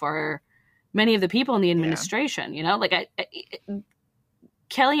sorry for many of the people in the administration.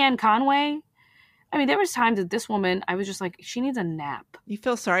 Kellyanne Conway. I mean, there was times that this woman, I was just like, she needs a nap. You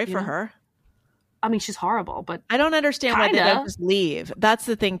feel sorry for her? I mean, she's horrible, but I don't understand why they don't just leave. That's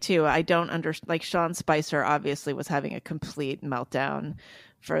the thing too. I don't understand. Like Sean Spicer obviously was having a complete meltdown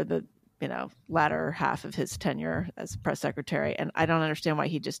for the latter half of his tenure as press secretary, and I don't understand why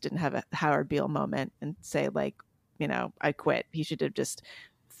he just didn't have a Howard Beale moment and say like, I quit. He should have just,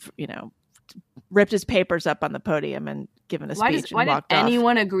 ripped his papers up on the podium and given a speech. Why did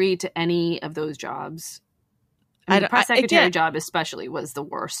anyone agree to any of those jobs? I mean, the press secretary job especially was the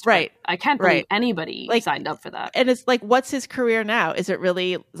worst. Right. I can't believe anybody signed up for that. And it's like, what's his career now? Is it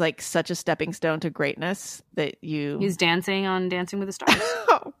really like such a stepping stone to greatness that he's dancing on Dancing with the Stars?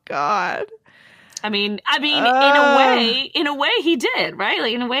 Oh God. I mean, in a way he did, right?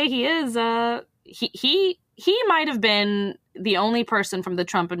 Like in a way he is, he might've been the only person from the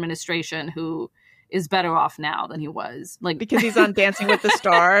Trump administration who is better off now than he was, like because he's on Dancing with the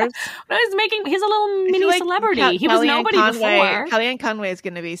Stars. He's a little mini celebrity. He was nobody before. Kellyanne Conway is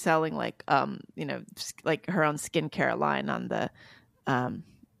going to be selling like like her own skincare line on the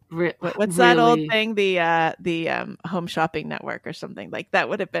what's that old thing, the Home Shopping Network or something like that.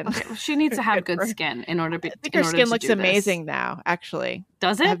 Would have been. Okay, she needs to have good skin in order to be. I think her skin looks amazing now. Actually,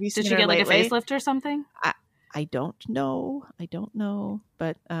 does it? Did she get like a facelift or something? I don't know,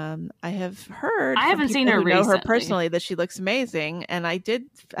 but I have heard. I haven't seen her recently. Know her personally that she looks amazing, and I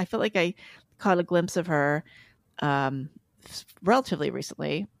feel like I caught a glimpse of her relatively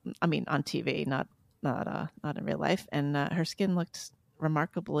recently. I mean, on TV, not in real life, and her skin looked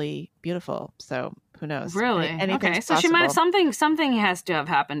remarkably beautiful. So who knows? Really? Okay. So she might have something has to have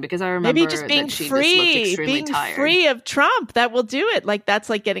happened because I remember maybe just being free of Trump that will do it. Like that's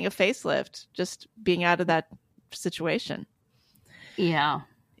like getting a facelift, just being out of that situation. Yeah.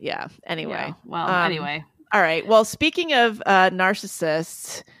 Anyway. Yeah. Well. Anyway. All right. Well, speaking of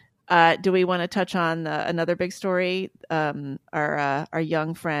narcissists, do we want to touch on another big story? Our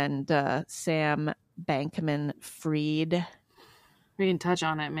young friend Sam Bankman-Fried. We can touch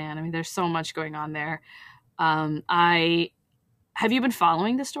on it, man. I mean, there's so much going on there. Have you been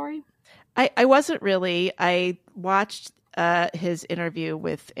following the story? I wasn't really. I watched his interview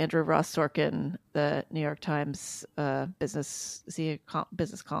with Andrew Ross Sorkin, the New York Times business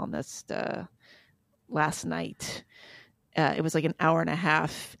columnist, last night. It was like an hour and a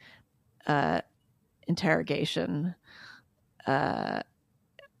half interrogation. I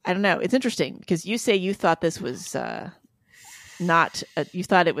don't know. It's interesting because you say you thought this was you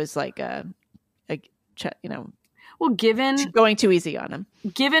thought it was like well, given going too easy on him.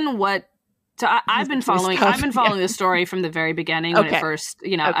 Given what. So I've been following the story from the very beginning when it first,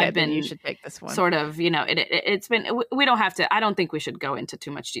 I've been, you should take this one. Sort of, it's been, we don't have to, I don't think we should go into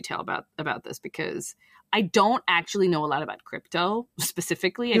too much detail about this because I don't actually know a lot about crypto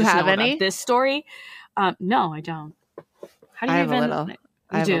specifically. I just know about this story. No, I don't. How do you even?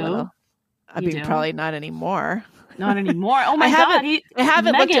 I have a little. I mean, probably not anymore. Not anymore. Oh my God. I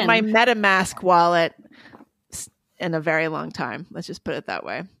haven't looked at my MetaMask wallet in a very long time. Let's just put it that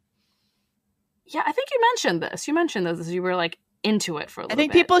way. Yeah, I think you mentioned this. You mentioned this as you were like into it for a little bit. I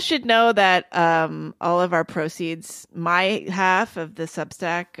think people should know that all of our proceeds, my half of the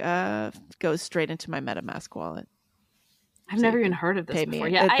Substack goes straight into my MetaMask wallet. I've never even heard of this before.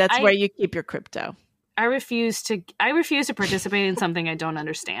 Yeah, that's where you keep your crypto. I refuse to participate in something I don't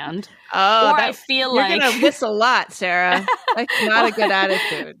understand. Oh, or I feel you're like gonna miss a lot, Sarah. That's not a good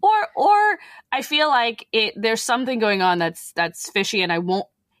attitude. Or I feel like there's something going on that's fishy, and I won't,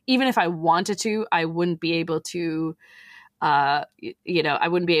 even if I wanted to, I wouldn't be able to, I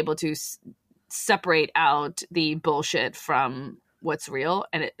wouldn't be able to separate out the bullshit from what's real.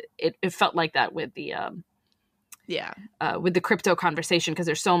 And it felt like that with the with the crypto conversation, because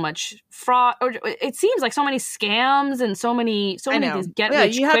there's so much fraud, or it seems like so many scams and so many of these get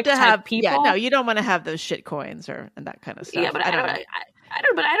rich quick type people. Yeah, no, you don't want to have those shit coins and that kind of stuff. Yeah, but I don't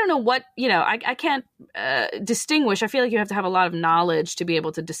know what, I can't distinguish. I feel like you have to have a lot of knowledge to be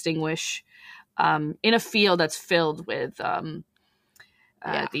able to distinguish in a field that's filled with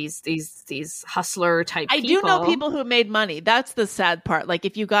these hustler type people. I do know people who made money. That's the sad part. Like,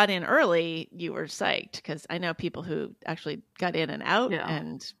 if you got in early, you were psyched, because I know people who actually got in and out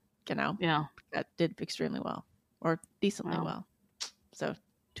and, that did extremely well, or decently well. So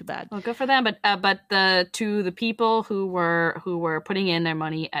too bad. Well, good for them. But the people who were putting in their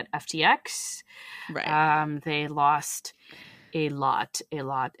money at FTX, right? They lost a lot.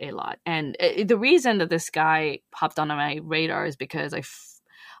 And the reason that this guy popped onto my radar is because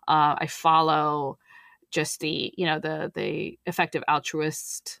I follow just the effective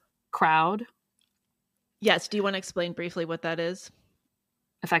altruist crowd. Yes. Do you want to explain briefly what that is?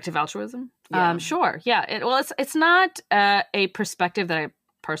 Effective altruism? Yeah. Sure. Yeah. It's not a perspective that I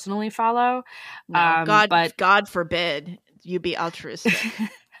personally follow. No, but God forbid you be altruistic.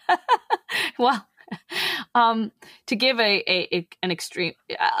 Well, to give an extreme,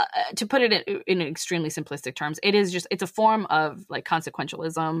 to put it in extremely simplistic terms, it's a form of like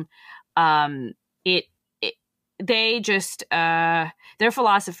consequentialism. Their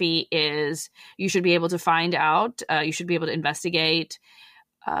philosophy is you should be able to find out, you should be able to investigate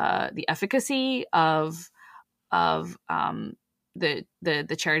the efficacy of the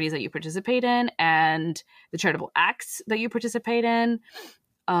charities that you participate in and the charitable acts that you participate in.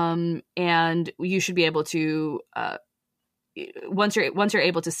 And you should be able to, once you're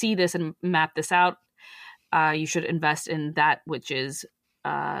able to see this and map this out, you should invest in that which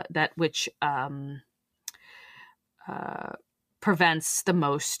prevents the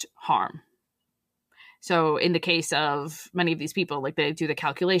most harm. So in the case of many of these people, like, they do the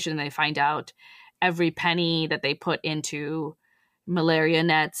calculation and they find out every penny that they put into malaria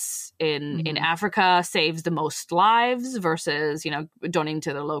nets in Africa saves the most lives versus, donating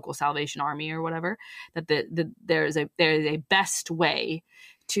to the local Salvation Army or whatever. That there is a best way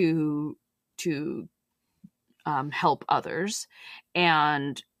to help others,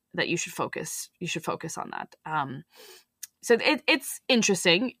 and that you should focus on that. So it's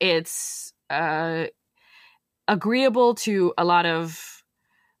interesting. It's agreeable to a lot of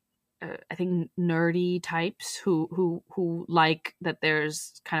I think nerdy types who like that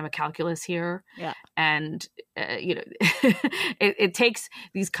there's kind of a calculus here. Yeah. And it takes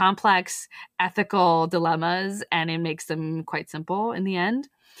these complex ethical dilemmas and it makes them quite simple in the end.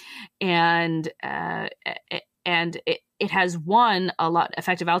 And it has won a lot.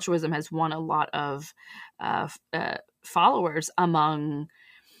 Effective altruism has won a lot of followers among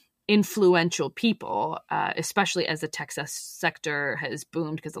influential people, especially as the tech sector has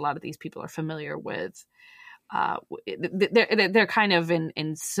boomed, because a lot of these people are familiar with they're kind of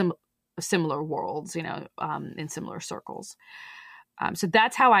in similar worlds, in similar circles. So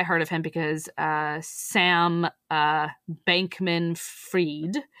that's how I heard of him, because Sam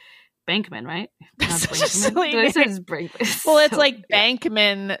Bankman-Fried, Bankman, right? It says Bankman. Well, it's so, like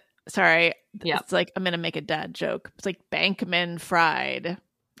Bankman. Sorry, it's like, I'm gonna make a dad joke. It's like Bankman fried.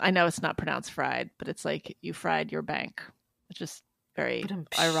 I know it's not pronounced fried, but it's like you fried your bank. It's just very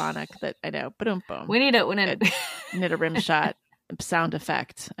ironic that I know. Boom. We need a rim shot sound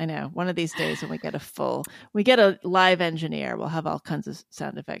effect. I know. One of these days when we get a live engineer, we'll have all kinds of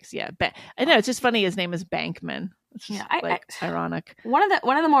sound effects. Yeah, I know. It's just funny. His name is Bankman. It's just ironic. One of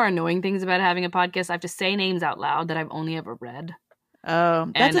the more annoying things about having a podcast, I have to say names out loud that I've only ever read.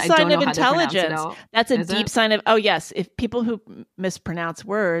 Oh, that's a sign of intelligence. That's a deep sign of, yes. If people who mispronounce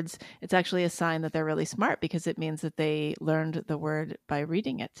words, it's actually a sign that they're really smart, because it means that they learned the word by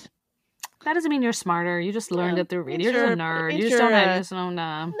reading it. That doesn't mean you're smarter. You just learned it through reading. You're just a nerd. You just don't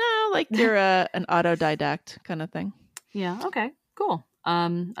No, like you're an autodidact kind of thing. Yeah. Okay. Cool.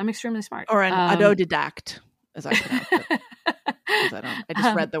 I'm extremely smart. Or an autodidact, as I pronounce it. I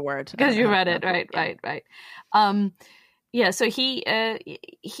just read the word. Because you read it. Right. Yeah, so he's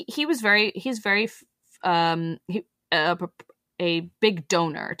very a big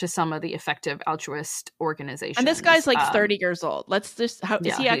donor to some of the effective altruist organizations. And this guy's like 30 years old. Let's just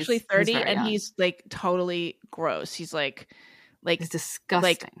is he actually 30? He's and young. He's like totally gross. He's like it's disgusting.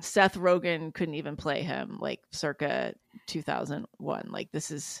 Like Seth Rogen couldn't even play him like circa 2001. Like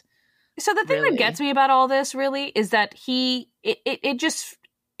this is so the thing really... that gets me about all this really is that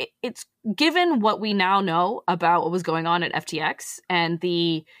it's given what we now know about what was going on at FTX and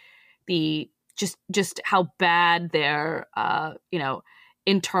the just how bad their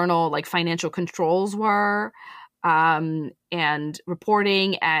internal like financial controls were and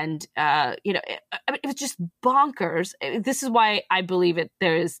reporting and it was just bonkers. This is why I believe it.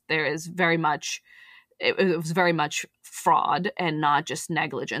 There is very much. It was very much fraud and not just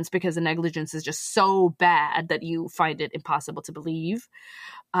negligence, because the negligence is just so bad that you find it impossible to believe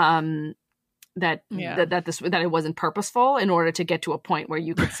that it wasn't purposeful in order to get to a point where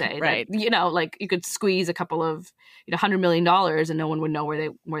you could say right. that, like you could squeeze a couple of $100 million and no one would know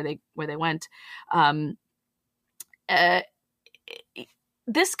where they went.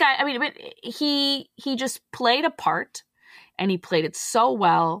 This guy, I mean, he just played a part, and he played it so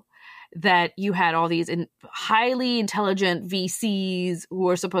well that you had all these highly intelligent VCs who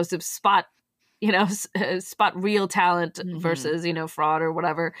were supposed to spot real talent versus, fraud or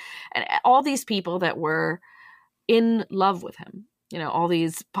whatever. And all these people that were in love with him, all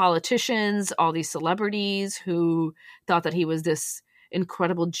these politicians, all these celebrities who thought that he was this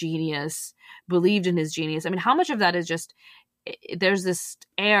incredible genius, believed in his genius. I mean, how much of that is just, there's this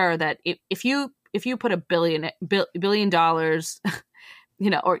air that if you put $1 billion,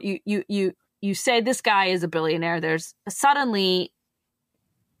 or you say this guy is a billionaire, there's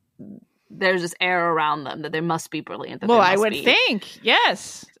this air around them that they must be brilliant. Well, I would think,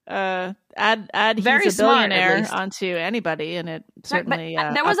 yes. Add very he's a billionaire smart, onto anybody, and it certainly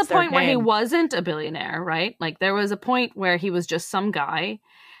there was a point where he wasn't a billionaire, right? Like there was a point where he was just some guy,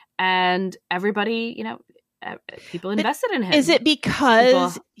 and everybody, people invested in him. Is it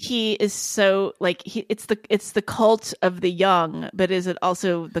because he is so like it's the cult of the young, but is it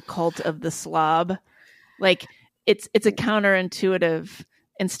also the cult of the slob? Like it's a counterintuitive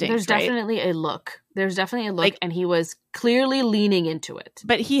instinct. There's definitely a look. Like, and he was clearly leaning into it.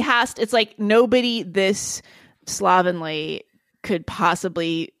 But he has to, it's like nobody this slovenly could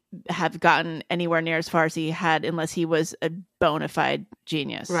possibly have gotten anywhere near as far as he had unless he was a bona fide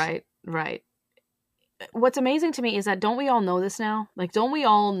genius. Right. What's amazing to me is that don't we all know this now? Like, don't we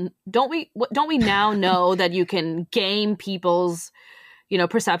now know that you can game people's,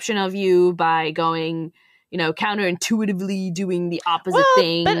 perception of you by going, counterintuitively doing the opposite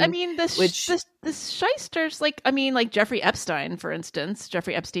thing. But I mean, the shysters, like Jeffrey Epstein, for instance.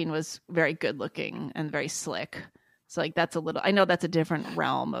 Jeffrey Epstein was very good looking and very slick. So like I know that's a different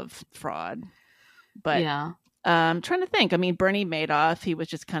realm of fraud. But yeah, I'm trying to think. I mean, Bernie Madoff, he was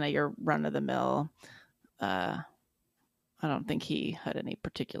just kind of your run of the mill. I don't think he had any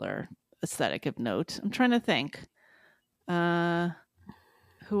particular aesthetic of note. I'm trying to think.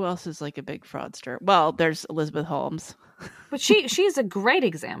 Who else is like a big fraudster? Well, there's Elizabeth Holmes. But she's a great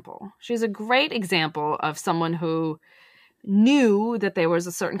example. She's a great example of someone who knew that there was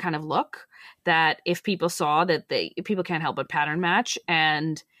a certain kind of look that if people saw that people can't help but pattern match,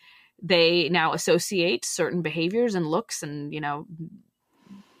 and they now associate certain behaviors and looks and,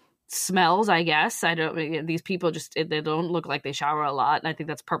 smells, I guess. These people they don't look like they shower a lot. And I think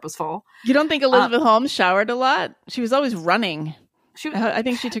that's purposeful. You don't think Elizabeth Holmes showered a lot? She was always running. I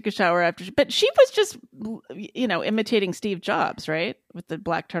think she took a shower after, but she was just, imitating Steve Jobs, right? With the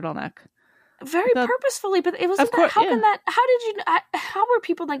black turtleneck. Very purposefully, but it wasn't how were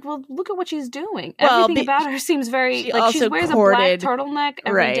people like, well, look at what she's doing. Everything about her seems very, she wears a black turtleneck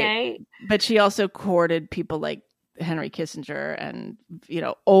every day. But she also courted people like Henry Kissinger and,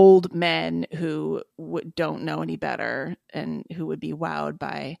 old men who don't know any better and who would be wowed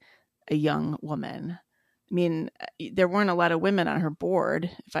by a young woman. I mean, there weren't a lot of women on her board,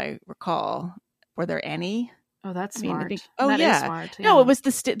 if I recall. Were there any? Oh, that's smart. Is smart. Yeah. No, it was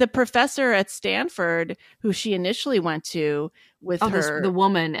the professor at Stanford who she initially went to with the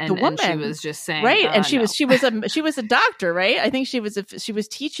woman, and she was just saying, right, and she was a doctor, right? I think she was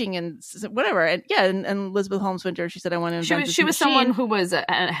teaching and whatever, and and Elizabeth Holmes went to her. She said, "I want to invent this She was machine."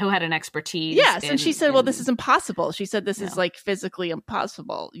 Someone who had an expertise. Yes, and she said, "Well, this is impossible." She said, "This is like physically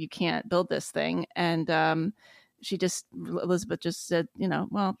impossible. You can't build this thing." And Elizabeth just said,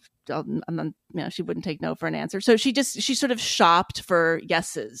 well, she wouldn't take no for an answer. So she sort of shopped for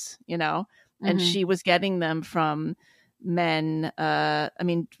yeses, and she was getting them from men.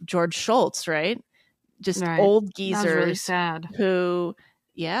 George Shultz, right? Just old geezers. That was really sad. Who,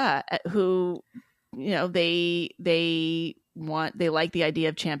 they they like the idea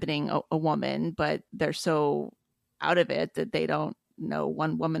of championing a woman, but they're so out of it that they don't know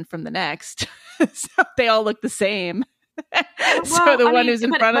one woman from the next. So they all look the same. So the one who's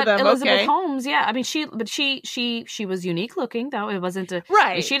in front of them, Elizabeth Holmes, yeah. I mean, she was unique looking, though. It wasn't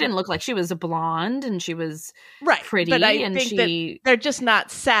right. She didn't look like she was a blonde, and she was pretty. But I think that they're just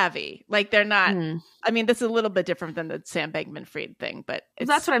not savvy. Like they're not. I mean, this is a little bit different than the Sam Bankman-Fried thing, but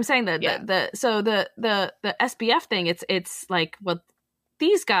that's what I'm saying. The SBF thing. It's like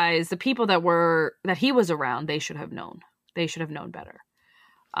these guys, the people that he was around, they should have known. They should have known better.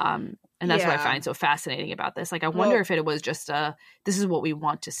 And that's what I find so fascinating about this. Like, I wonder if it was just this is what we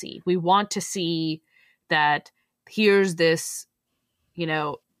want to see. We want to see that here's this,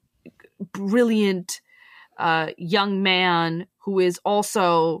 brilliant young man who is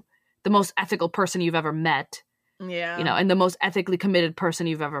also the most ethical person you've ever met. Yeah. And the most ethically committed person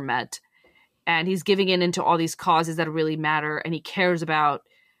you've ever met. And he's giving into all these causes that really matter. And he cares about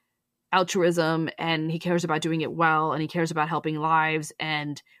altruism, and he cares about doing it well, and he cares about helping lives,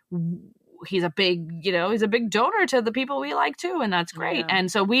 and he's a big donor to the people we like too, and that's great.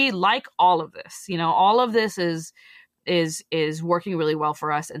 And so we like all of this. All of this is working really well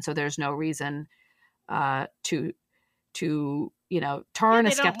for us, and so there's no reason to turn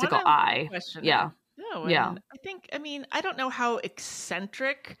a skeptical eye. Yeah. No. Yeah. I mean, I don't know how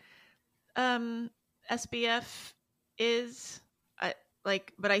eccentric SBF is.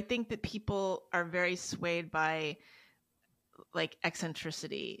 But I think that people are very swayed by like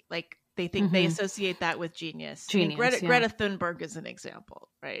eccentricity. Like they think they associate that with genius. I mean, Greta Thunberg is an example,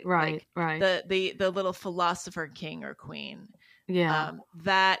 right? Right. The little philosopher king or queen. Yeah.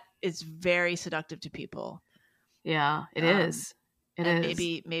 That is very seductive to people. Yeah, it is. It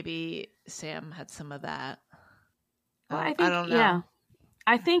is. Maybe Sam had some of that. Well, I don't know. Yeah.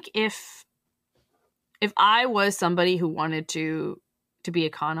 I think if I was somebody who wanted to be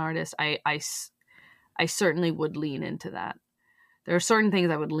a con artist, I certainly would lean into that. There are certain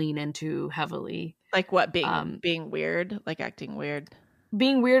things I would lean into heavily. Like what? Being weird? Like acting weird?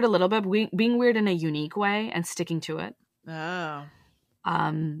 Being weird a little bit, being weird in a unique way and sticking to it. Oh.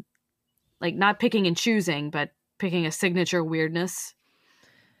 Like not picking and choosing, but picking a signature weirdness.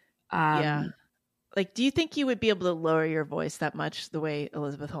 Yeah. Like, do you think you would be able to lower your voice that much the way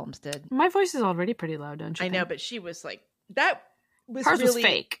Elizabeth Holmes did? My voice is already pretty loud, don't you think? I know, but she was like, that was hers really was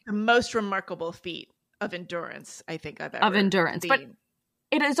fake. The most remarkable feat of endurance I think I've ever seen. But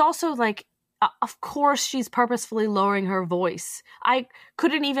it is also like, of course she's purposefully lowering her voice. I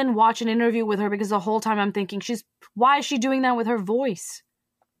couldn't even watch an interview with her because the whole time I'm thinking, why is she doing that with her voice?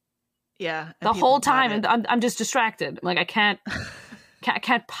 Yeah. The whole time, and I'm just distracted. Like I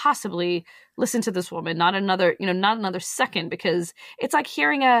can't possibly listen to this woman, not another second, because it's like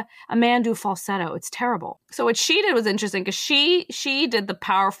hearing a man do falsetto. It's terrible. So what she did was interesting because she did the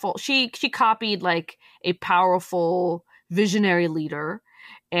powerful, she copied like a powerful visionary leader,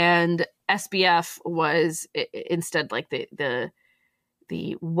 and SBF was instead like the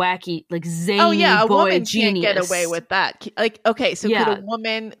wacky, like zany a boy woman genius. Can't get away with that. Like, okay, so could a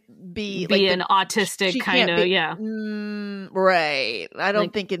woman be like an autistic kind of right? I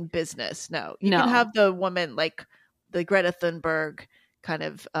don't think in business. No, you can have the woman like the Greta Thunberg kind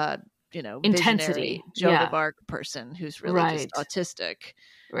of intensity Joan of Arc person who's really just autistic,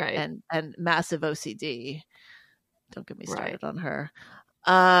 right? And massive OCD. Don't get me started on her.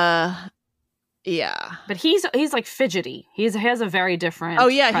 Yeah, but he's like fidgety. He has a very different. Oh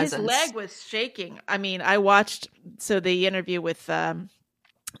yeah, presence. His leg was shaking. I mean, I watched the interview with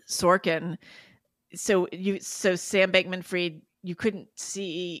Sorkin. So Sam Bankman-Fried, you couldn't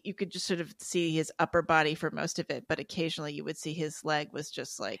see. You could just sort of see his upper body for most of it, but occasionally you would see his leg was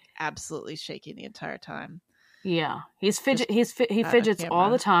just like absolutely shaking the entire time. Yeah, he fidgets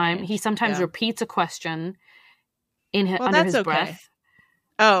all the time. He sometimes repeats a question under his breath.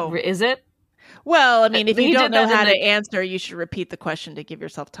 Oh, is it? Well, I mean, if you don't know how to answer, you should repeat the question to give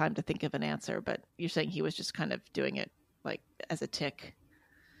yourself time to think of an answer. But you're saying he was just kind of doing it like as a tick.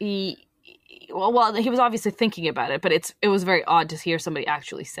 Well, he was obviously thinking about it, but it was very odd to hear somebody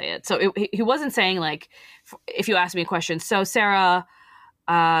actually say it. So he wasn't saying like, if you ask me a question, so Sarah,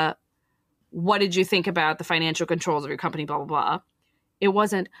 what did you think about the financial controls of your company, blah, blah, blah. It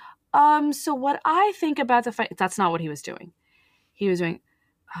wasn't, so what I think about that's not what he was doing. He was doing,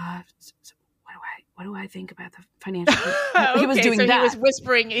 what do I think about the financial? He was doing that. He was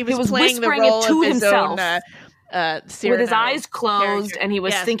whispering. He was playing the role to of his himself own, with his eyes closed, character. And he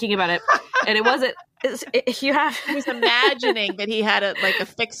was thinking about it. And it wasn't. You have He was imagining that he had a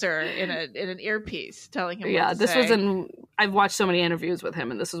fixer in an earpiece telling him. Yeah, what to this say. was in. I've watched so many interviews with him,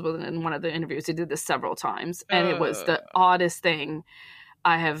 and this was in one of the interviews. He did this several times, and it was the oddest thing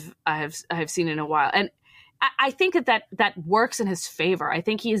I have seen in a while. And I think that works in his favor. I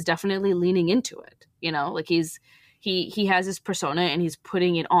think he is definitely leaning into it. You know, like he has his persona and he's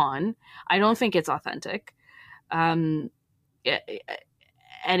putting it on. I don't think it's authentic, and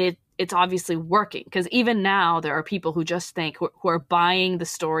it's obviously working, because even now there are people who just think who are buying the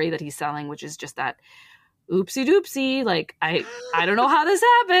story that he's selling, which is just that oopsie doopsie, like I don't know how this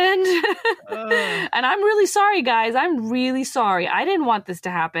happened. And I'm really sorry, guys. I'm really sorry. I didn't want this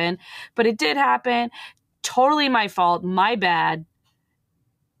to happen, but it did happen. Totally my fault. My bad.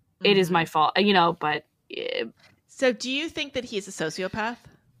 It is my fault, you know, but so do you think that he's a sociopath?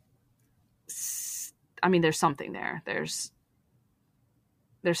 I mean, there's something there. There's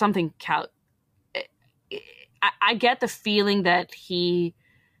something I get the feeling that he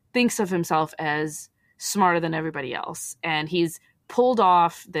thinks of himself as smarter than everybody else, and he's pulled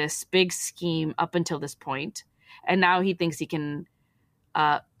off this big scheme up until this point, and now he thinks he can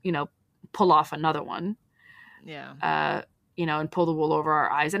pull off another one, and pull the wool over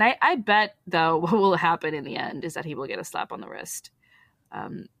our eyes. And I bet, though, what will happen in the end is that he will get a slap on the wrist.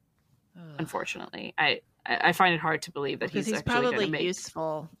 Unfortunately, I find it hard to believe that he's probably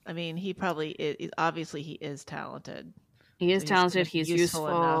useful. I mean, he probably is. Obviously, he is talented. He is talented. He's useful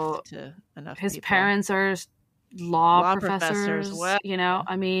enough to enough. His people. parents are law professors. Well, you know,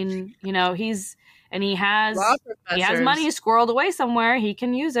 I mean, you know, he has money squirreled away somewhere. He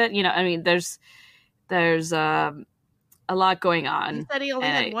can use it. You know, I mean, there's a lot going on. He said he only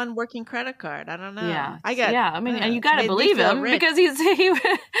had one working credit card. I don't know. Yeah, I mean, and you got to believe him because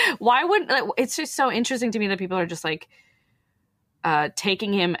why wouldn't? It's just so interesting to me that people are just like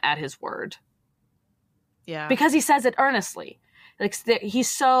taking him at his word. Yeah, because he says it earnestly. Like he's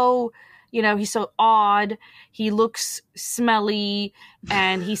so, he's so odd. He looks smelly,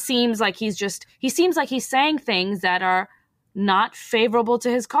 and he seems like he's saying things that are not favorable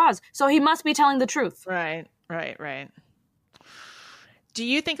to his cause. So he must be telling the truth. Right. Do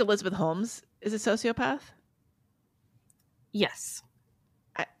you think Elizabeth Holmes is a sociopath? Yes.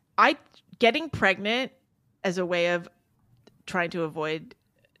 I getting pregnant as a way of trying to avoid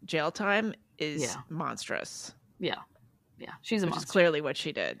jail time is monstrous. Yeah. She's a monster. Which is clearly what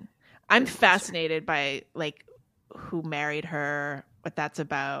she did. I'm fascinated by like who married her, what that's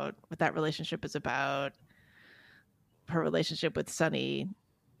about, what that relationship is about. Her relationship with Sonny.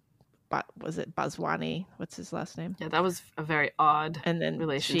 Was it Baswani? What's his last name? Yeah, that was a very odd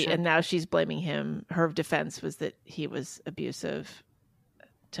relationship. And now she's blaming him. Her defense was that he was abusive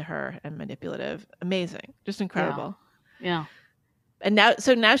to her and manipulative. Amazing. Just incredible. Yeah. And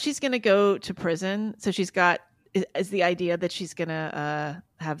now she's going to go to prison. So she's got, is the idea that she's going to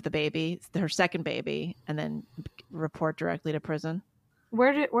have the baby, her second baby, and then report directly to prison.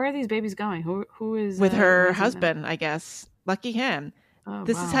 Where are these babies going? Who is with her husband? I guess. Lucky him. Oh,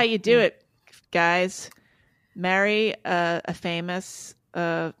 this is how you do it, guys. Marry a famous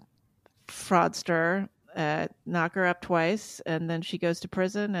fraudster, knock her up twice, and then she goes to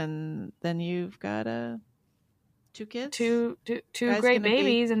prison, and then you've got two kids, two great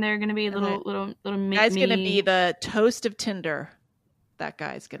babies, and they're going to be little. Guy's going to be the toast of Tinder. That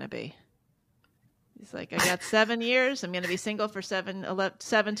guy's going to be. He's like, I got 7 years. I'm going to be single for 7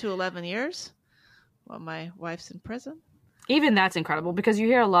 to 11 years while my wife's in prison. Even that's incredible, because you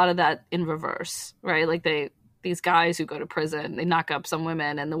hear a lot of that in reverse, right? Like these guys who go to prison, they knock up some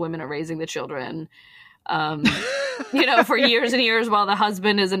women, and the women are raising the children, for years and years while the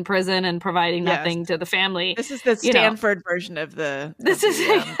husband is in prison and providing nothing to the family. This is the Stanford version of the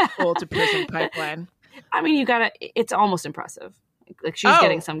school to prison pipeline. I mean, it's almost impressive. Like she's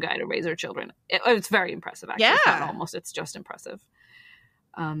getting some guy to raise her children. It's very impressive, actually. Yeah. It's not almost, it's just impressive.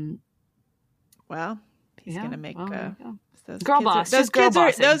 Well, he's going to make girl boss. Those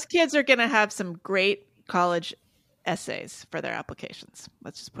kids are going to have some great college essays for their applications.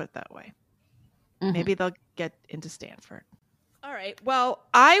 Let's just put it that way. Mm-hmm. Maybe they'll get into Stanford. All right. Well,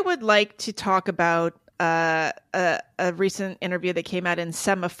 I would like to talk about a recent interview that came out in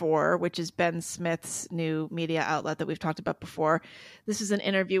Semaphore, which is Ben Smith's new media outlet that we've talked about before. This is an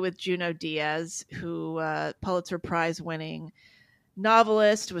interview with Junot Diaz, who Pulitzer Prize winning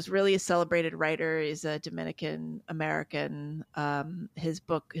novelist, was really a celebrated writer. He's a Dominican American. His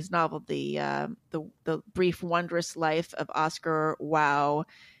novel, The Brief Wondrous Life of Oscar Wilde,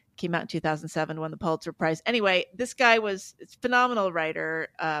 came out in 2007, won the Pulitzer Prize. Anyway, this guy was a phenomenal writer.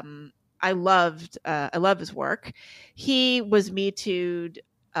 I love his work. He was Me Too'd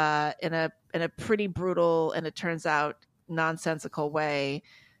in a pretty brutal, and it turns out nonsensical way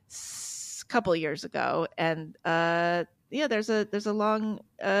a couple of years ago. And there's a long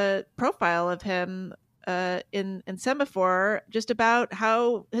profile of him in Semaphore, just about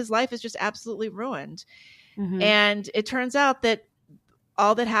how his life is just absolutely ruined. Mm-hmm. And it turns out that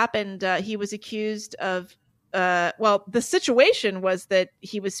all that happened, he was accused of, the situation was that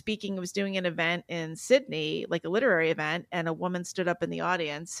he was doing an event in Sydney, like a literary event, and a woman stood up in the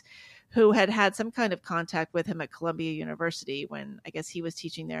audience who had some kind of contact with him at Columbia University when I guess he was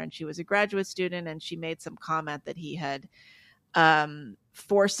teaching there, and she was a graduate student, and she made some comment that he had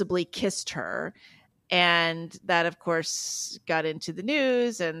forcibly kissed her. And that, of course, got into the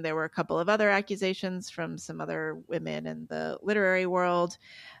news, and there were a couple of other accusations from some other women in the literary world.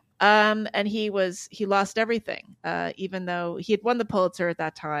 And he lost everything, even though he had won the Pulitzer at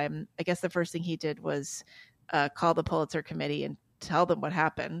that time. I guess the first thing he did was call the Pulitzer Committee and tell them what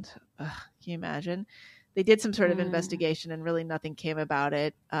happened. Can you imagine? They did some sort of investigation, and really nothing came about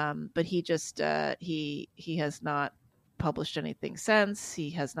it. But he just he has not published anything since.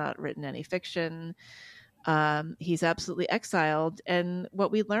 He has not written any fiction. He's absolutely exiled. And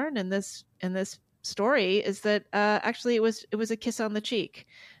what we learn in this story is that actually it was a kiss on the cheek.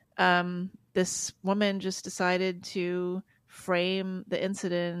 This woman just decided to frame the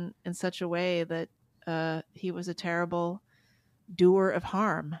incident in such a way that he was a terrible doer of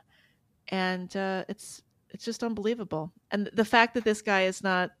harm. And it's just unbelievable. And the fact that this guy is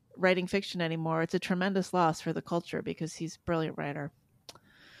not writing fiction anymore, it's a tremendous loss for the culture, because he's a brilliant writer.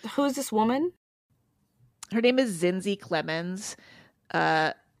 Who is this woman? Her name is Zinzi Clemens.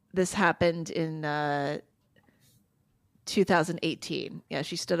 This happened in 2018. Yeah,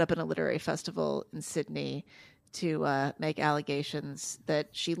 she stood up in a literary festival in Sydney to make allegations that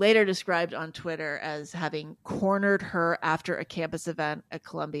she later described on Twitter as having cornered her after a campus event at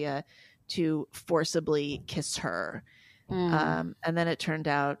Columbia to forcibly kiss her. And then it turned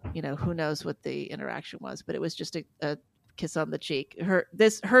out, who knows what the interaction was, but it was just a kiss on the cheek.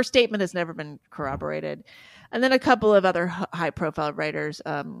 Her statement has never been corroborated. And then a couple of other high profile writers,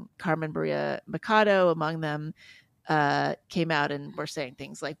 Carmen Maria Machado among them, came out and were saying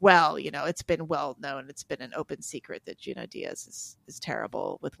things like, well, it's been well known, it's been an open secret that Junot Diaz is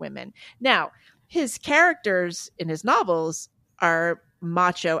terrible with women. Now, his characters in his novels are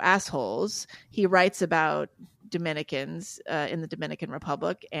macho assholes. He writes about Dominicans in the Dominican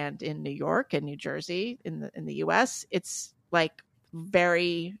Republic and in New York and New Jersey in the US. It's like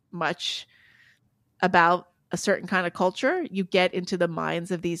very much about a certain kind of culture. You get into the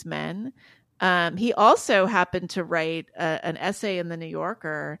minds of these men. He also happened to write an essay in the New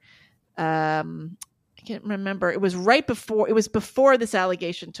Yorker. I can't remember. It was before this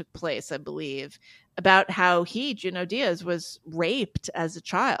allegation took place, I believe, about how Junot Diaz, was raped as a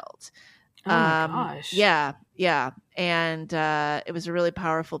child. Oh my gosh. Yeah. And it was a really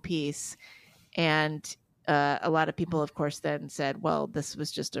powerful piece. And a lot of people, of course, then said, well, this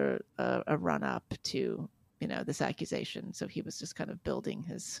was just a run up to, this accusation. So he was just kind of building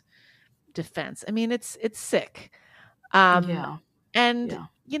his defense. I mean, it's sick.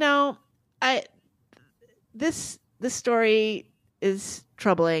 This story is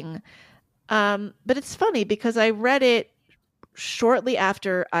troubling. But it's funny because I read it shortly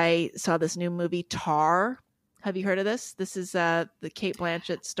after I saw this new movie, Tar. Have you heard of this? This is the Cate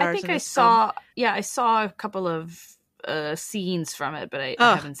Blanchett stars. I think I saw a couple of scenes from it, but I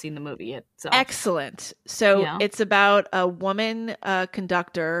haven't seen the movie yet. So. Excellent. So It's about a woman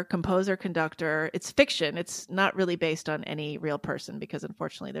composer conductor. It's fiction. It's not really based on any real person, because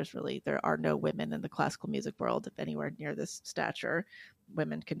unfortunately there are no women in the classical music world anywhere near this stature.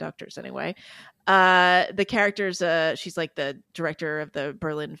 Women conductors anyway. The characters, she's like the director of the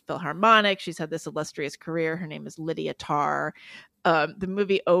Berlin Philharmonic. She's had this illustrious career. Her name is Lydia Tarr. The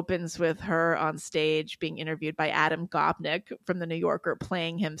movie opens with her on stage being interviewed by Adam Gopnik from the New Yorker,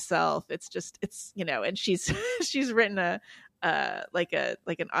 playing himself. And she's written like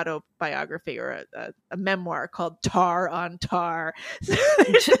an autobiography or a memoir called Tar on Tar. So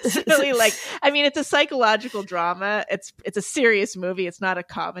it's really it's a psychological drama. It's a serious movie. It's not a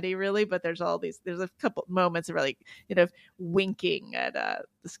comedy really, but there's a couple moments of really, winking at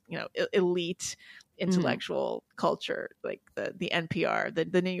this, elite intellectual culture, like the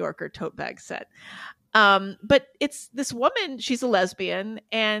NPR, the New Yorker tote bag set. But it's this woman, she's a lesbian,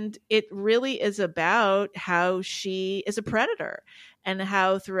 and it really is about how she is a predator and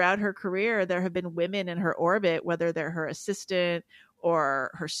how throughout her career there have been women in her orbit, whether they're her assistant or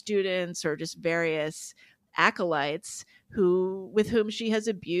her students or just various acolytes with whom she has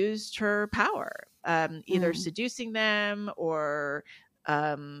abused her power, either seducing them or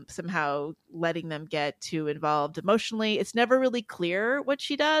somehow letting them get too involved emotionally. It's never really clear what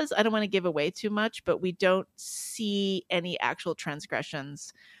she does. I don't want to give away too much, but we don't see any actual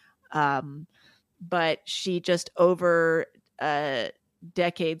transgressions. But she just over a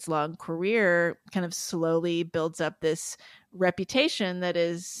decades long career kind of slowly builds up this reputation that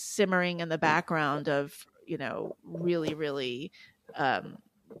is simmering in the background of, really, really,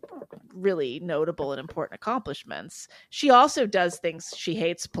 really notable and important accomplishments. She also does things. She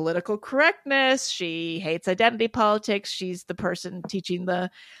hates political correctness. She hates identity politics. She's the person teaching the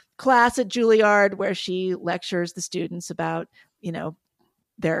class at Juilliard where she lectures the students about,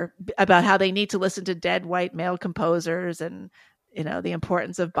 about how they need to listen to dead white male composers and, the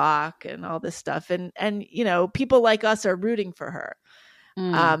importance of Bach and all this stuff. And people like us are rooting for her.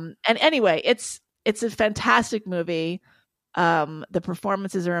 And anyway, it's a fantastic movie. The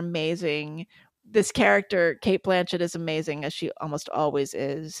performances are amazing. This character, Cate Blanchett, is amazing, as she almost always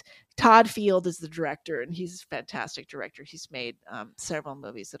is. Todd Field is the director, and he's a fantastic director. He's made several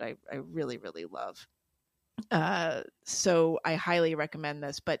movies that I really, really love. So I highly recommend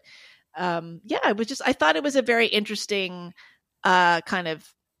this. But I thought it was a very interesting kind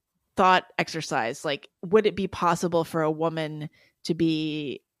of thought exercise. Like, would it be possible for a woman to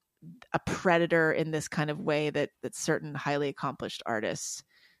be a predator in this kind of way that certain highly accomplished artists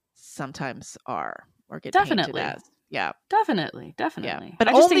sometimes are or get painted as? Yeah, definitely. Yeah. But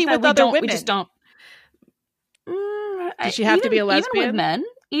I only with other women. We just don't. Does she have to be a lesbian?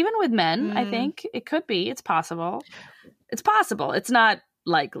 Even with men, I think it could be. It's possible. It's possible. It's not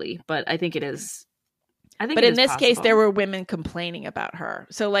likely, but I think it is. But in this case, there were women complaining about her.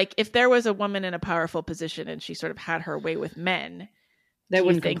 So, like, if there was a woman in a powerful position and she sort of had her way with men, they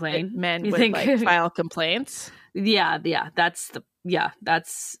wouldn't complain. Men would file complaints. Yeah.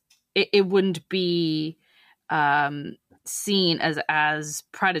 It wouldn't be seen as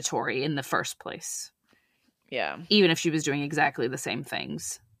predatory in the first place. Yeah. Even if she was doing exactly the same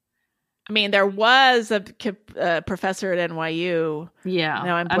things. I mean, there was a professor at NYU. Yeah.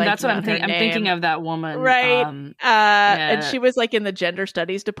 Now I'm blanking that's what on I'm thinking. her name. I'm thinking of that woman. Right. And she was like in the gender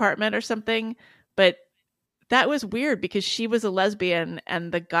studies department or something. But that was weird because she was a lesbian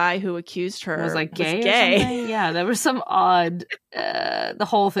and the guy who accused her was like gay. Or something? Yeah, there was some odd. The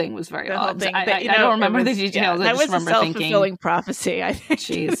whole thing was very odd. I don't remember the details. Yeah, that was a self-fulfilling prophecy. I think.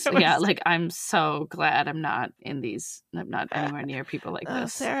 Jeez, like I'm so glad I'm not in these. I'm not anywhere near people like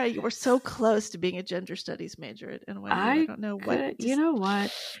this. Sarah, you were so close to being a gender studies major at NYU. I don't know what. You know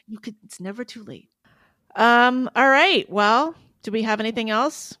what? You could. It's never too late. All right. Well, do we have anything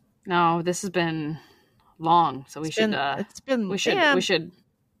else? No. This has been long, so we should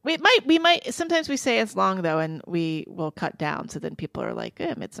we might sometimes we say it's long though, and we will cut down, so then people are like,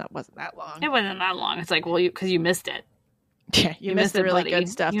 wasn't that long. It wasn't that long. It's like, well, because you missed it. Yeah, you missed the really good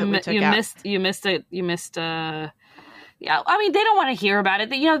stuff that we took out. You missed it. Yeah, I mean, they don't want to hear about it.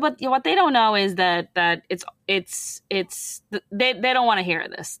 But what they don't know is that it's they don't want to hear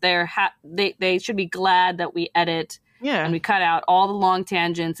this. They should be glad that we edit. Yeah. And we cut out all the long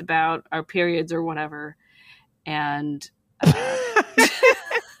tangents about our periods or whatever. And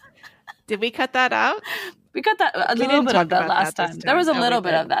did we cut that out? We cut that a little bit of that last time. There was a little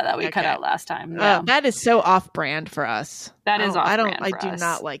bit of that we cut out last time. Yeah. That is so off-brand for us. That is off-brand I do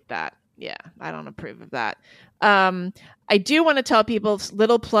not like that. Yeah, I don't approve of that. I do want to tell people,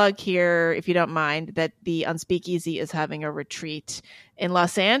 little plug here, if you don't mind, that the Unspeakeasy is having a retreat in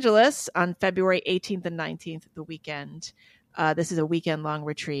Los Angeles on February 18th and 19th, the weekend. This is a weekend-long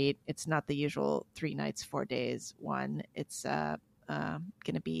retreat. It's not the usual 3 nights, 4 days one. It's going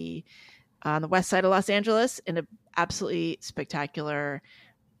to be on the west side of Los Angeles in an absolutely spectacular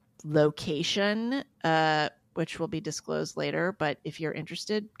location, which will be disclosed later. But if you're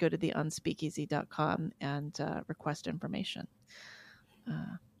interested, go to theunspeakeasy.com and request information.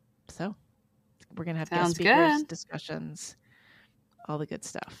 So we're going to have guest speakers, discussions, all the good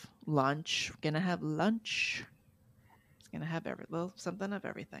stuff. Lunch. We're going to have lunch. It's going to have something of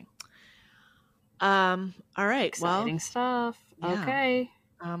everything. All right. Exciting stuff. Yeah. Okay.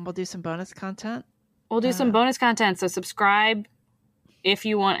 We'll do some bonus content. So subscribe if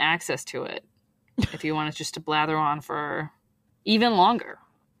you want access to it. If you want us just to blather on for even longer.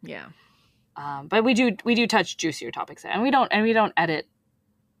 Yeah. But we do touch juicier topics, and we don't edit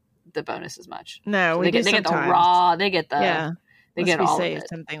the bonus as much. No, so they get the raw. They get the they get all of it.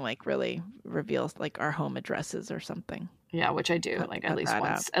 Something like really reveals like our home addresses or something. Yeah, which I do at least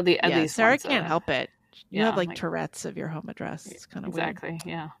once. At least Sarah once, can't help it. You have like Tourette's of your home address. It's kind of weird. Exactly.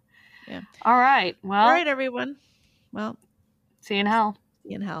 Yeah. All right. Well. All right, everyone. Well, see you in hell. See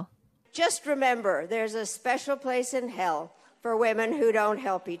you in hell. Just remember, there's a special place in hell for women who don't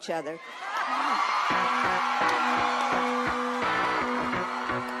help each other.